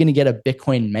we going to get a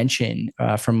Bitcoin mention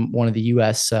from one of the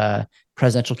U.S.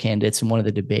 Presidential candidates in one of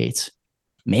the debates?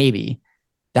 Maybe.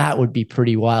 That would be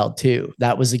pretty wild too.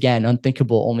 That was, again,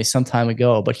 unthinkable only some time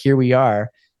ago, but here we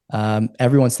are.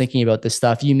 Everyone's thinking about this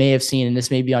stuff. You may have seen, and this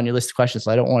may be on your list of questions,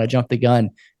 so I don't want to jump the gun,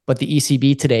 but the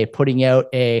ECB today putting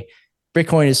out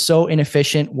Bitcoin is so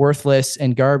inefficient, worthless,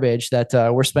 and garbage that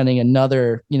we're spending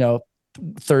another,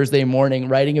 Thursday morning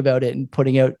writing about it and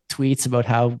putting out tweets about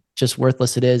how just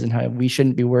worthless it is and how we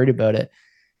shouldn't be worried about it.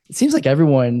 It seems like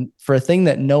everyone, for a thing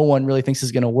that no one really thinks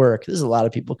is going to work, there's a lot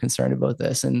of people concerned about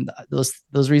this. And those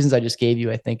reasons I just gave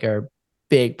you, I think, are a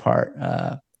big part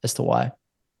as to why.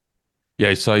 Yeah,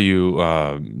 I saw you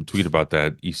tweet about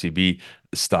that ECB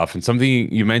stuff, and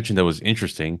something you mentioned that was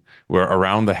interesting, where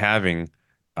around the halving,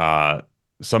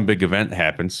 some big event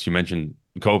happens. You mentioned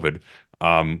COVID,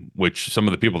 which some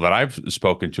of the people that I've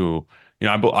spoken to,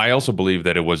 I also believe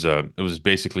that it was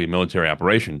basically a military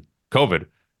operation. COVID,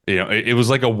 it was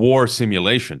like a war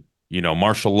simulation.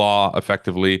 Martial law,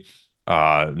 effectively,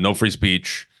 no free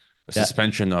speech,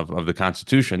 suspension of the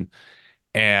Constitution,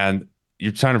 and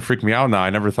you're trying to freak me out now.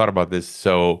 I never thought about this.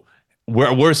 So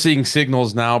we're seeing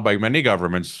signals now by many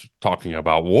governments talking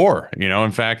about war.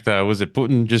 In fact, was it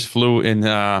Putin just flew in?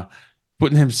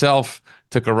 Putin himself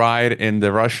took a ride in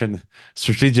the Russian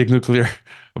strategic nuclear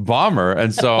bomber,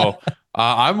 and so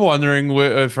I'm wondering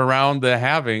if around the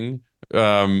halving,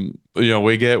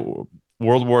 we get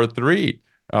World War III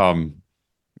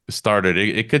started.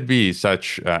 It could be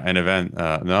such an event.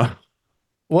 No.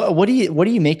 What do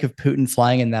you make of Putin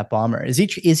flying in that bomber? Is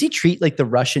he treat like the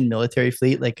Russian military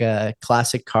fleet like a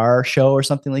classic car show or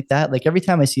something like that? Like every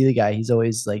time I see the guy, he's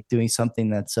always like doing something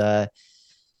that's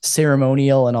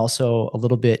ceremonial and also a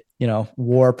little bit,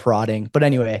 war prodding. But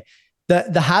anyway,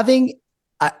 the halving,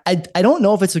 I don't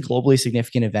know if it's a globally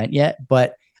significant event yet,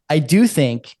 but I do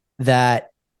think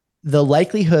that the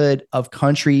likelihood of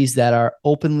countries that are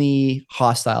openly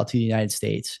hostile to the United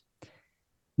States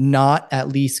not at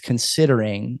least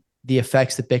considering the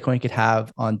effects that Bitcoin could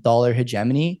have on dollar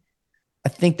hegemony, I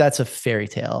think that's a fairy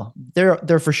tale.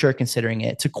 They're for sure considering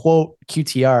it. To quote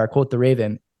QTR, quote the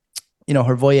Raven,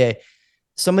 Hrvoje,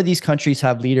 some of these countries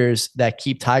have leaders that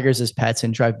keep tigers as pets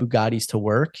and drive Bugattis to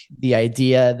work. The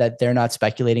idea that they're not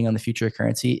speculating on the future of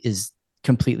currency is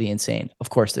completely insane. Of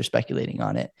course, they're speculating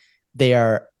on it. They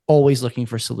are always looking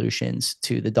for solutions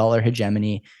to the dollar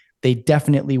hegemony. They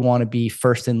definitely want to be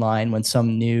first in line when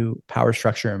some new power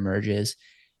structure emerges.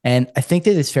 And I think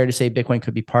that it's fair to say Bitcoin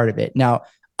could be part of it. Now,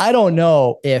 I don't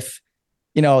know if,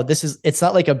 it's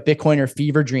not like a Bitcoiner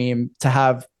fever dream to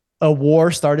have a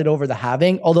war started over the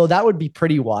halving, although that would be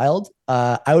pretty wild.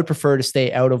 I would prefer to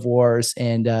stay out of wars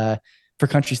and for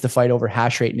countries to fight over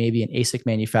hash rate, maybe in ASIC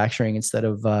manufacturing instead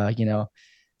of,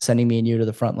 sending me and you to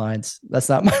the front lines. That's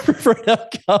not my preferred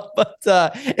outcome, but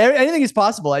anything is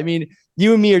possible. I mean,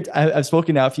 you and me I've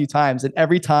spoken now a few times, and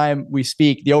every time we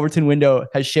speak, the Overton window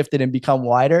has shifted and become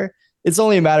wider. It's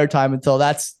only a matter of time until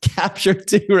that's captured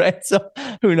too, right? So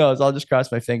who knows? I'll just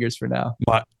cross my fingers for now.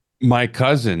 My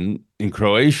cousin in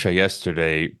Croatia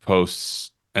yesterday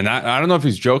posts, and I don't know if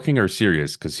he's joking or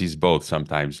serious because he's both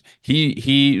sometimes.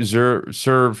 He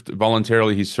served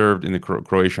voluntarily. He served in the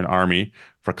Croatian army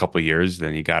for a couple of years.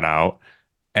 Then he got out.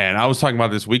 And I was talking about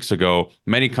this weeks ago.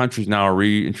 Many countries now are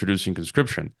reintroducing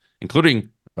conscription, including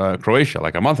Croatia,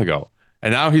 like a month ago.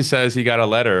 And now he says he got a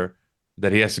letter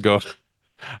that he has to go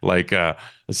like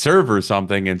serve or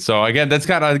something. And so again, that's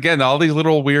kind of, all these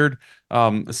little weird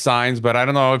signs, but I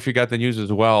don't know if you got the news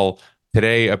as well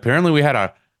today. Apparently we had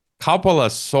a couple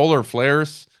of solar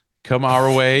flares come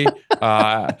our way.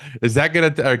 Is that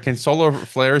gonna, can solar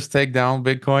flares take down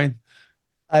Bitcoin?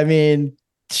 I mean,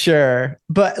 sure.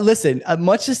 But listen,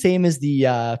 much the same as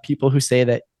the people who say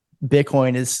that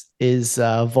Bitcoin is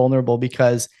vulnerable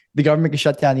because the government can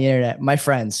shut down the internet. My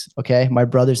friends, okay, my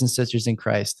brothers and sisters in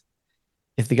Christ,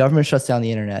 if the government shuts down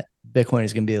the internet, Bitcoin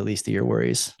is going to be the least of your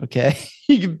worries. Okay.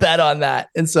 You can bet on that.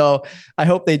 And so I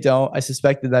hope they don't. I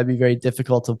suspect that that'd be very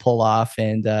difficult to pull off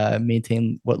and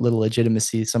maintain what little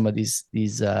legitimacy some of these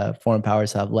foreign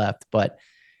powers have left. But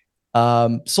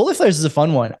solar flares is a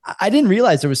fun one. I didn't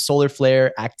realize there was solar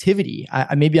flare activity.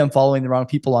 Maybe I'm following the wrong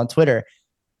people on Twitter.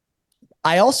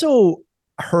 I also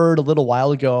heard a little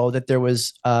while ago that there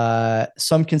was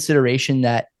some consideration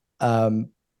that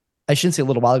I shouldn't say a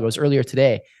little while ago, it was earlier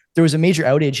today. There was a major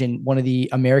outage in one of the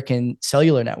American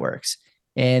cellular networks.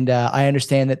 And I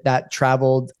understand that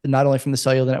traveled not only from the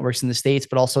cellular networks in the States,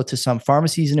 but also to some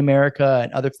pharmacies in America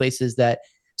and other places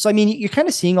so, I mean, you're kind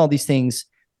of seeing all these things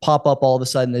pop up all of a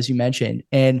sudden, as you mentioned.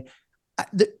 And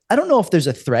I don't know if there's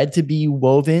a thread to be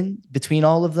woven between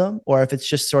all of them, or if it's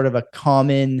just sort of a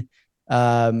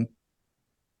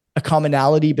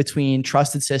commonality between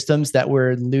trusted systems that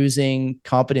we're losing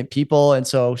competent people. And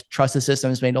so trusted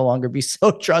systems may no longer be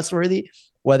so trustworthy,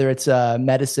 whether it's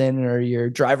medicine or your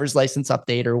driver's license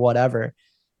update or whatever.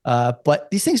 But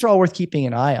these things are all worth keeping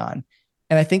an eye on.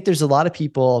 And I think there's a lot of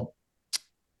people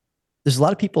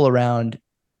around,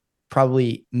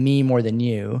 probably me more than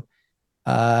you,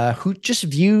 who just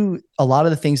view a lot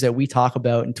of the things that we talk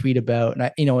about and tweet about.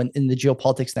 And in the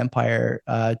Geopolitics Empire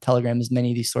Telegram, there's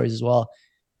many of these stories as well.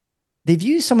 They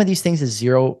view some of these things as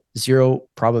zero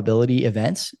probability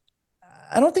events.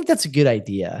 I don't think that's a good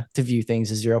idea to view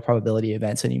things as zero probability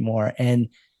events anymore. And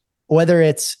whether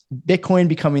it's Bitcoin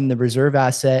becoming the reserve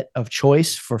asset of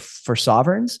choice for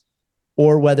sovereigns,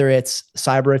 or whether it's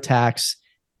cyber attacks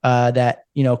that,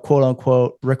 quote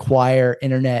unquote, require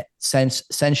internet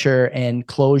censure and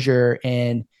closure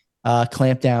and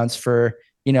clampdowns for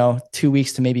 2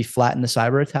 weeks to maybe flatten the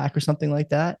cyber attack or something like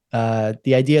that.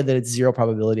 The idea that it's zero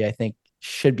probability, I think,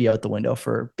 should be out the window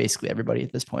for basically everybody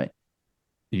at this point.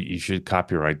 You should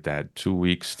copyright that. 2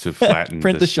 weeks to flatten the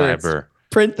cyber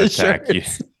Print the attack.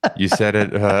 shirts. You said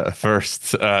it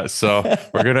first. So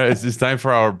it's time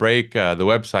for our break. The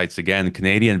websites again,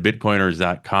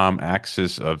 CanadianBitcoiners.com,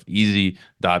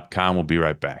 AxisOfEasy.com. We'll be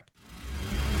right back.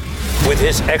 With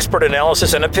his expert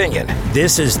analysis and opinion,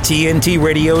 this is TNT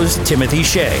Radio's Timothy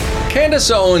Shea.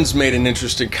 Candace Owens made an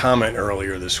interesting comment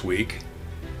earlier this week.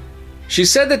 She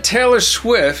said that Taylor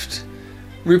Swift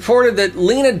reported that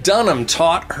Lena Dunham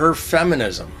taught her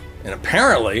feminism. And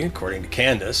apparently, according to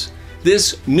Candace,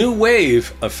 this new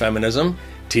wave of feminism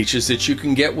teaches that you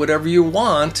can get whatever you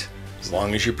want as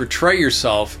long as you portray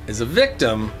yourself as a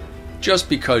victim just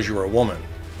because you're a woman.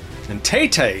 And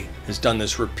Tay-Tay has done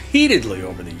this repeatedly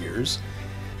over the years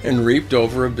and reaped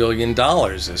over $1 billion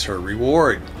as her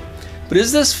reward. But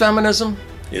is this feminism?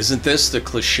 Isn't this the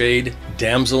cliched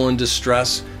damsel in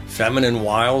distress, feminine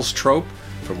wiles trope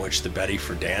from which the Betty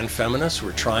Friedan feminists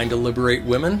were trying to liberate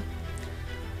women?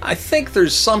 I think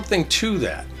there's something to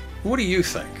that. What do you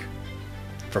think?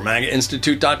 From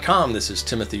MAGAInstitute.com, this is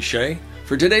Timothy Shea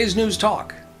for today's News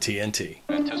Talk, TNT.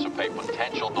 Anticipate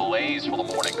potential delays for the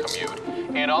morning commute.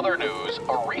 In other news,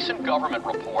 a recent government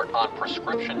report on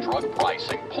prescription drug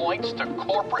pricing points to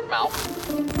corporate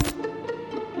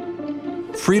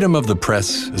Freedom of the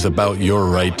press is about your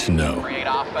right to know.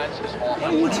 What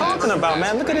are you talking about,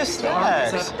 man? Look at this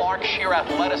stacks. It's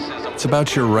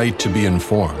about your right to be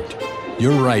informed.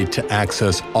 Your right to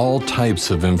access all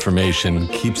types of information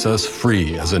keeps us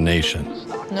free as a nation.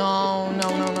 No.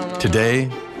 Today,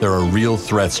 there are real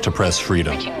threats to press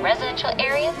freedom. Reaching residential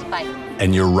areas by...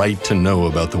 And your right to know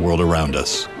about the world around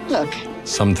us. Look.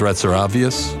 Some threats are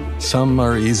obvious, some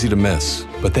are easy to miss,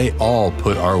 but they all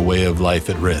put our way of life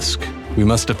at risk. We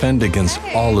must defend against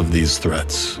all of these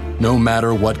threats, no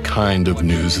matter what kind of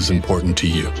news is important to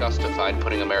you. Justified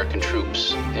putting American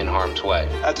troops in harm's way?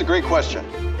 That's a great question.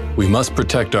 We must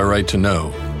protect our right to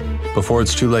know before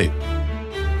it's too late.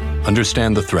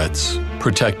 Understand the threats.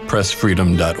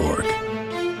 ProtectPressFreedom.org.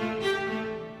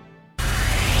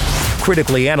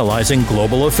 Critically analyzing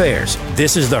global affairs.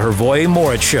 This is the Hrvoje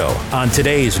Morić Show on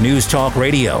today's News Talk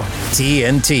Radio,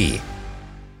 TNT.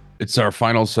 It's our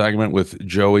final segment with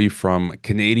Joey from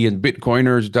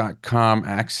CanadianBitcoiners.com,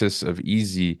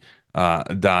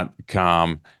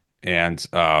 AxisOfEasy.com, and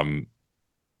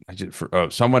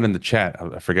someone in the chat,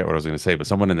 I forget what I was going to say, but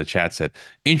someone in the chat said,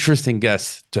 interesting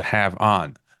guest to have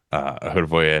on,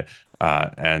 Hrvoje.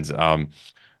 By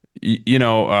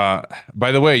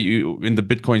the way, you in the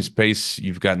Bitcoin space,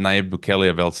 you've got Nayib Bukele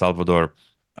of El Salvador,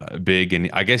 big, and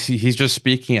I guess he's just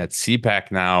speaking at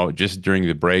CPAC now. Just during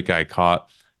the break, I caught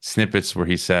snippets where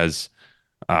he says,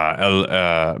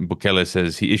 Bukele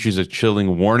says he issues a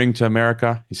chilling warning to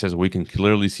America. He says we can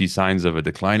clearly see signs of a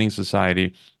declining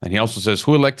society. And he also says,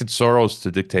 who elected Soros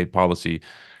to dictate policy?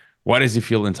 Why does he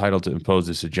feel entitled to impose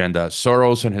this agenda?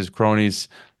 Soros and his cronies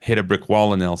hit a brick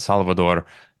wall in El Salvador.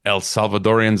 El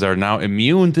Salvadorians are now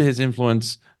immune to his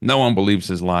influence. No one believes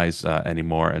his lies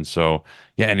anymore. And so,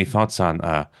 yeah, any thoughts on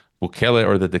Bukele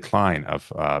or the decline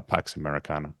of Pax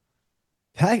Americana?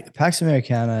 Pax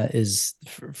Americana is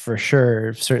for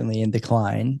sure, certainly in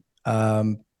decline.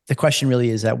 The question really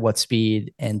is at what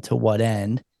speed and to what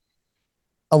end.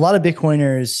 A lot of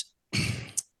Bitcoiners,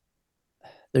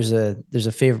 there's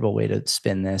a favorable way to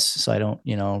spin this, so I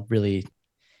don't, really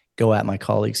go at my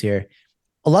colleagues here.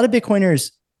 A lot of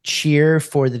Bitcoiners cheer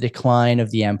for the decline of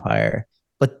the empire,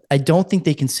 but I don't think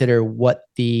they consider what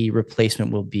the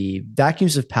replacement will be.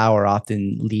 Vacuums of power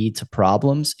often lead to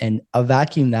problems, and a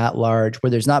vacuum that large,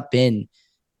 where there's not been,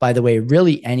 by the way,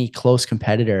 really any close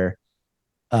competitor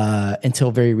until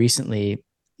very recently,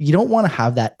 you don't want to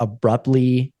have that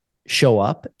abruptly show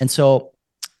up. And so,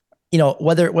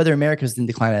 whether America's in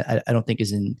decline, I don't think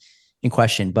is in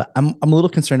question, but I'm a little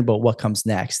concerned about what comes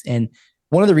next. And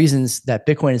one of the reasons that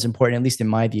Bitcoin is important, at least in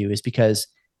my view, is because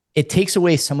it takes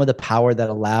away some of the power that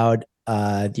allowed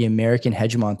the American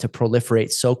hegemon to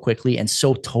proliferate so quickly and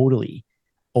so totally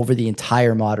over the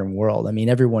entire modern world. I mean,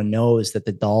 everyone knows that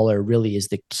the dollar really is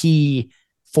the key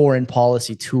foreign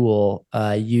policy tool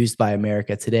used by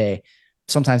America today.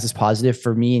 Sometimes it's positive.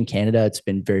 For me in Canada, it's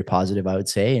been very positive, I would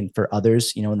say. And for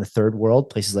others, in the third world,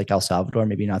 places like El Salvador,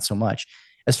 maybe not so much.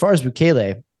 As far as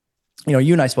Bukele,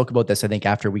 you and I spoke about this, I think,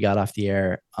 after we got off the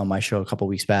air on my show a couple of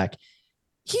weeks back.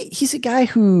 He's a guy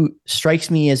who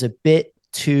strikes me as a bit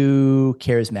too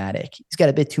charismatic. He's got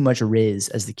a bit too much riz,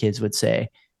 as the kids would say,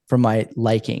 for my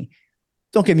liking.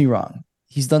 Don't get me wrong.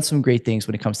 He's done some great things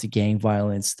when it comes to gang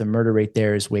violence. The murder rate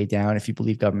there is way down, if you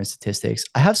believe government statistics.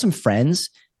 I have some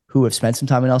friends who have spent some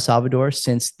time in El Salvador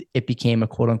since it became a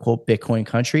quote unquote Bitcoin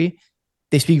country.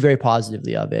 They speak very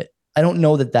positively of it. I don't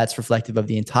know that that's reflective of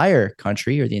the entire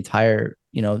country or the entire,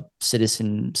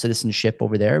 citizenship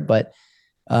over there, but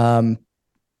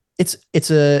it's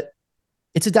a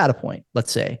data point,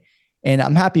 let's say, and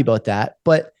I'm happy about that.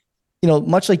 But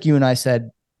much like you and I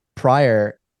said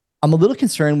prior, I'm a little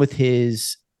concerned with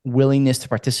his willingness to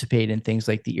participate in things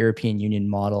like the European Union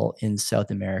model in South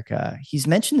America. He's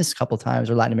mentioned this a couple of times,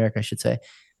 or Latin America, I should say.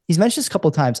 He's mentioned this a couple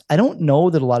of times. I don't know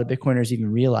that a lot of Bitcoiners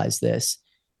even realize this.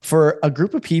 For a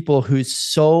group of people who's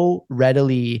so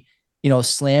readily,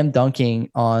 slam dunking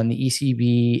on the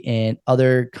ECB and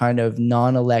other kind of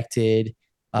non-elected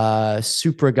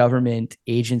supra government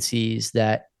agencies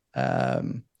that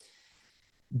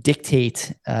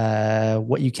dictate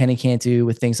what you can and can't do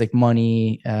with things like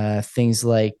money, things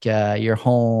like your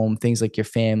home, things like your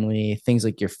family, things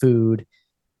like your food.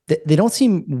 They don't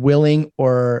seem willing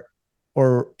or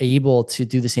able to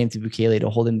do the same to Bukele, to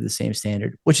hold him to the same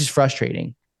standard, which is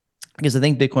frustrating because I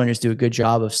think Bitcoiners do a good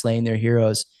job of slaying their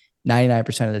heroes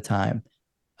 99% of the time.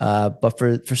 But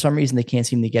for some reason, they can't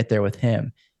seem to get there with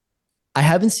him. I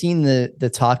haven't seen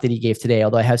the talk that he gave today,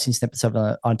 although I have seen snippets of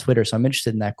it on Twitter. So I'm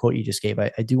interested in that quote you just gave.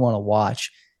 I do want to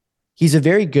watch. He's a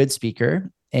very good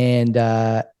speaker. And,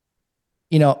 I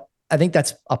think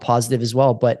that's a positive as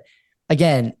well. But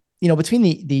again, between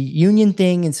the union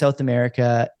thing in South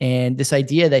America and this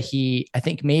idea that he, I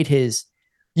think, made his,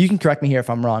 you can correct me here if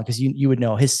I'm wrong, because you would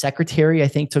know, his secretary, I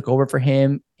think, took over for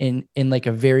him in like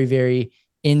a very, very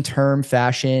interim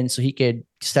fashion, so he could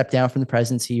step down from the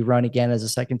presidency, run again as a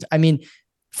second. I mean,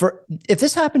 if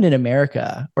this happened in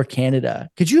America or Canada,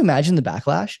 could you imagine the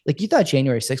backlash? Like, you thought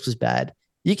January 6th was bad.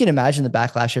 You can imagine the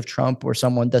backlash if Trump or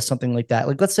someone does something like that.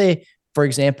 Like, let's say, for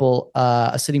example,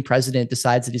 a sitting president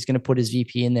decides that he's going to put his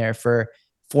VP in there for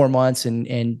 4 months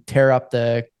and tear up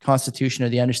the Constitution or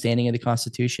the understanding of the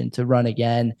Constitution to run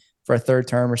again for a third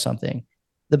term or something.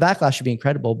 The backlash should be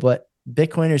incredible, but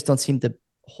Bitcoiners don't seem to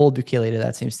hold Bukele to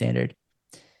that same standard.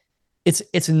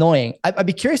 It's annoying. I'd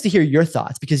be curious to hear your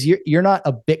thoughts, because you're not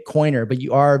a Bitcoiner, but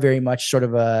you are very much sort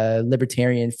of a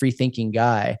libertarian, free thinking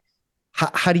guy.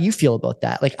 How do you feel about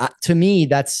that? Like, to me,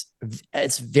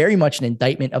 it's very much an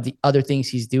indictment of the other things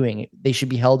he's doing. They should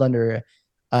be held under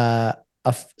a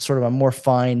sort of a more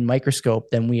fine microscope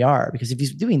than we are, because if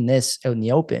he's doing this out in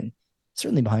the open,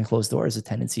 certainly behind closed doors, the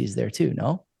tendency is there too.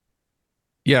 No?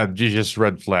 Yeah, just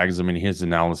red flags. I mean, his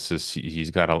analysis, he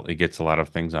gets a lot of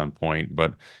things on point.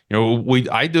 But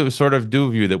I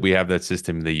do view that we have that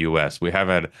system in the U.S. We have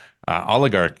an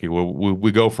oligarchy where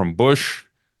we go from Bush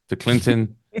to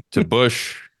Clinton to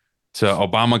Bush to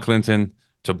Obama, Clinton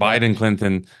So Biden,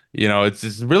 Clinton,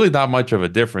 it's really not much of a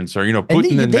difference. Or,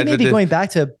 Putin and they may be going back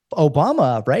to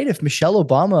Obama, right? If Michelle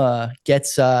Obama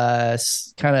gets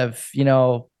kind of,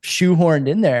 shoehorned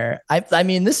in there, I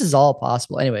mean, this is all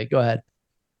possible. Anyway, go ahead.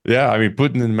 Yeah, I mean,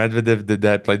 Putin and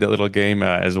Medvedev played that little game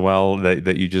as well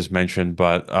that you just mentioned.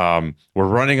 But we're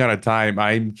running out of time.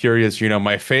 I'm curious.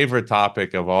 My favorite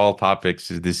topic of all topics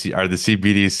is the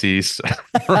CBDCs,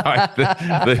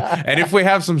 right? And if we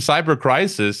have some cyber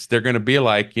crisis, they're going to be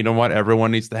like, you know what?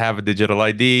 Everyone needs to have a digital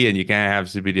ID, and you can't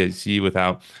have CBDC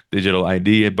without digital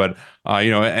ID. But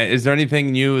is there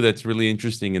anything new that's really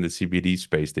interesting in the CBD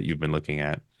space that you've been looking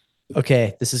at?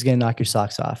 Okay, this is going to knock your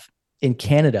socks off. In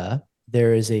Canada,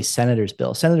 there is a senator's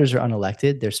bill. Senators are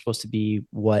unelected. They're supposed to be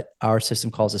what our system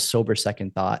calls a sober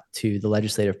second thought to the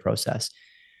legislative process.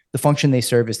 The function they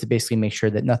serve is to basically make sure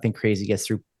that nothing crazy gets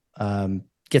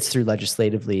through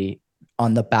legislatively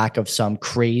on the back of some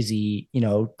crazy,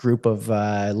 group of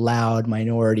loud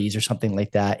minorities or something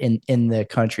like that in the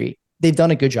country. They've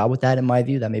done a good job with that, in my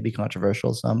view. That may be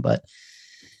controversial to some, but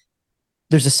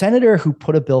there's a senator who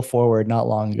put a bill forward not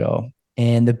long ago,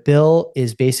 and the bill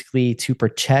is basically to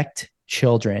protect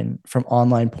children from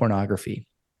online pornography.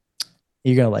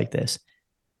 You're going to like this.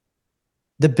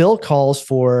 The bill calls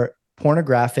for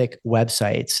pornographic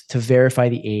websites to verify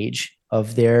the age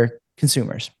of their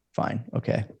consumers. Fine.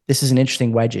 Okay. This is an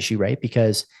interesting wedge issue, right?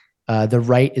 Because the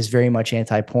right is very much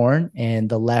anti-porn and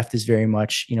the left is very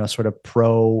much, sort of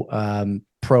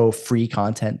pro free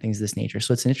content, things of this nature.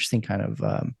 So it's an interesting kind of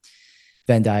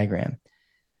Venn diagram.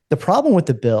 The problem with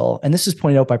the bill, and this is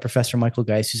pointed out by Professor Michael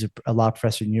Geist, who's a law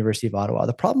professor at the University of Ottawa,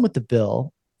 the problem with the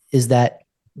bill is that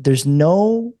there's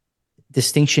no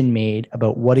distinction made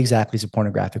about what exactly is a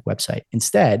pornographic website.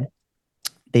 Instead,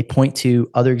 they point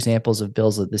to other examples of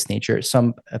bills of this nature.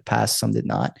 Some passed, some did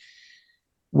not,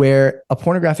 where a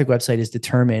pornographic website is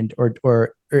determined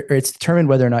or it's determined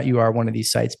whether or not you are one of these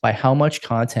sites by how much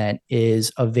content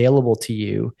is available to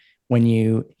you when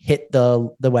you hit the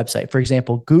website. For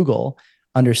example, Google,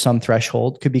 under some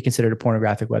threshold, could be considered a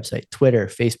pornographic website. Twitter,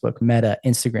 Facebook, Meta,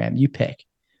 Instagram, you pick.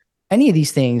 Any of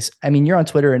these things, I mean, you're on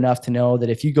Twitter enough to know that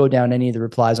if you go down any of the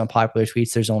replies on popular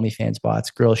tweets, there's OnlyFans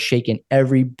bots, girls shaking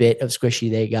every bit of squishy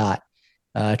they got,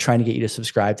 trying to get you to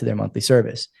subscribe to their monthly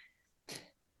service.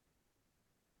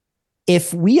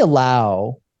 If we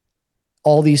allow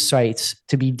all these sites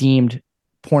to be deemed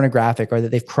pornographic or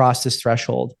that they've crossed this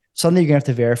threshold, suddenly you're going to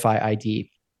have to verify ID.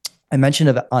 I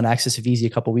mentioned on Access of Easy a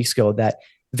couple of weeks ago that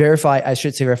verify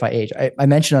age. I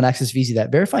mentioned on Access of Easy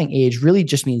that verifying age really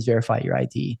just means verify your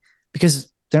ID,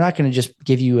 because they're not going to just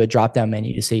give you a drop-down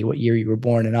menu to say what year you were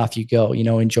born and off you go,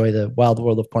 enjoy the wild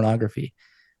world of pornography.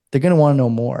 They're going to want to know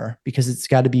more because it's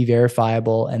got to be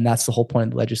verifiable. And that's the whole point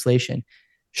of the legislation.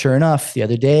 Sure enough, the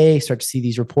other day, start to see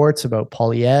these reports about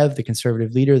Poilievre, the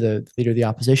conservative leader, the leader of the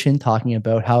opposition, talking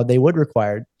about how they would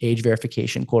require age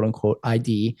verification, quote unquote,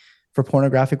 ID for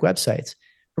pornographic websites.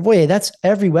 Hrvoje, that's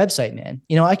every website, man.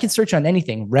 I can search on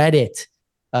anything, Reddit,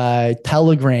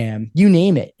 Telegram, you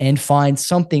name it, and find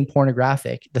something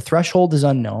pornographic. The threshold is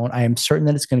unknown. I am certain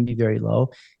that it's going to be very low.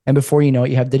 And before you know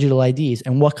it, you have digital IDs.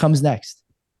 And what comes next?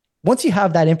 Once you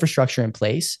have that infrastructure in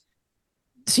place,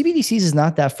 CBDCs is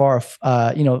not that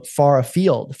far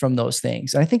afield from those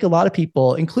things. And I think a lot of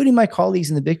people, including my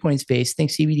colleagues in the Bitcoin space,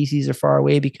 think CBDCs are far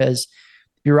away because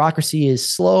bureaucracy is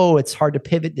slow. It's hard to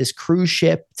pivot this cruise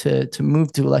ship to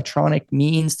move to electronic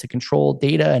means to control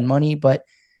data and money. But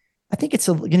I think it's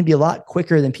going to be a lot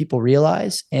quicker than people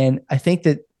realize. And I think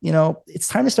that, it's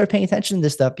time to start paying attention to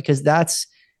this stuff, because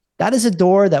that is a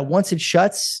door that once it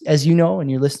shuts, as you know, and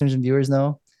your listeners and viewers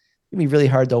know, it'll be really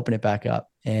hard to open it back up.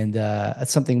 And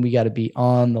that's something we got to be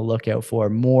on the lookout for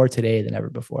more today than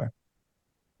ever before.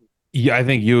 Yeah, I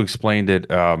think you explained it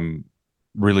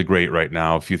really great right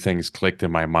now. A few things clicked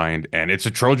in my mind, and it's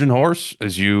a Trojan horse,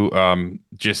 as you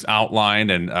just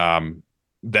outlined, and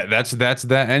that's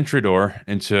that entry door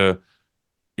into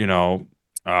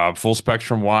full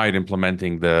spectrum wide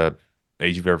implementing the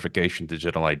age verification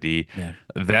digital ID. Yeah.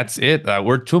 That's it.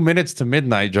 We're 2 minutes to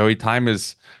midnight, Joey. Time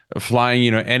is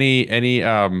flying. Any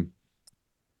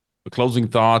closing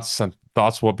thoughts and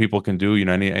thoughts what people can do?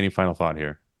 Any final thought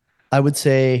here? I would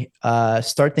say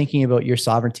start thinking about your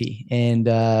sovereignty, and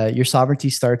your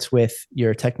sovereignty starts with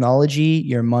your technology,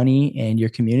 your money, and your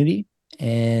community.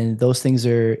 And those things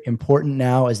are important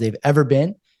now as they've ever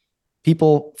been.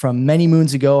 People from many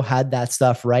moons ago had that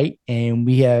stuff right, and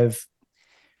we've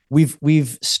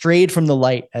strayed from the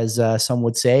light, as some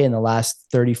would say, in the last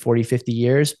 30, 40, 50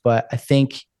 years. But I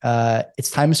think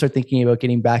it's time to start thinking about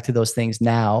getting back to those things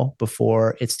now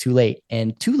before it's too late.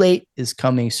 And too late is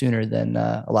coming sooner than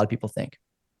a lot of people think.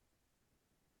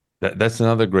 That's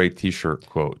another great T-shirt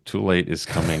quote. Too late is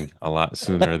coming a lot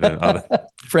sooner than other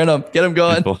Print them, get them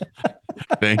going. people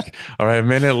think. All right, a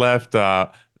minute left.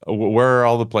 Where are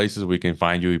all the places we can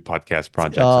find you, podcast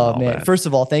projects? And all man! that? First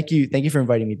of all, thank you for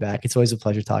inviting me back. It's always a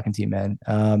pleasure talking to you, man.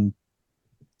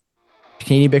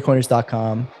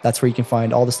 CanadianBitcoiners.com. That's where you can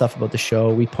find all the stuff about the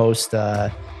show. We post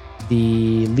the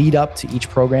lead up to each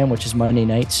program, which is Monday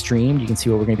night streamed. You can see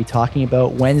what we're going to be talking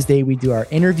about. Wednesday, we do our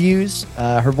interviews.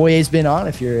 Hrvoje has been on.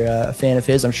 If you're a fan of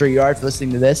his, I'm sure you are. If you're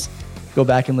listening to this, go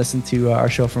back and listen to our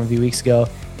show from a few weeks ago.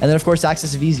 And then, of course,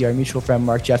 Access of Easy. Our mutual friend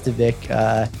Mark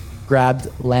Jeftovic grabbed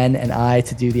Len and I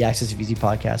to do the Access of Easy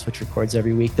podcast, which records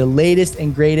every week. The latest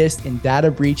and greatest in data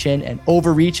breaching and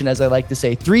overreaching, as I like to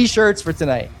say. 3 shirts for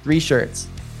tonight. 3 shirts.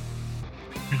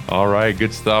 All right,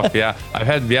 good stuff. Yeah, I've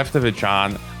had Jeftovic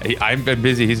on. I've been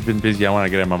busy. He's been busy. I want to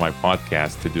get him on my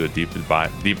podcast to do a deep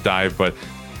dive. But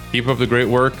keep up the great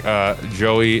work,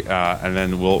 Joey, and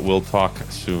then we'll talk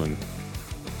soon.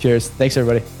 Cheers. Thanks,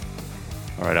 everybody.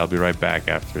 All right, I'll be right back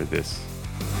after this.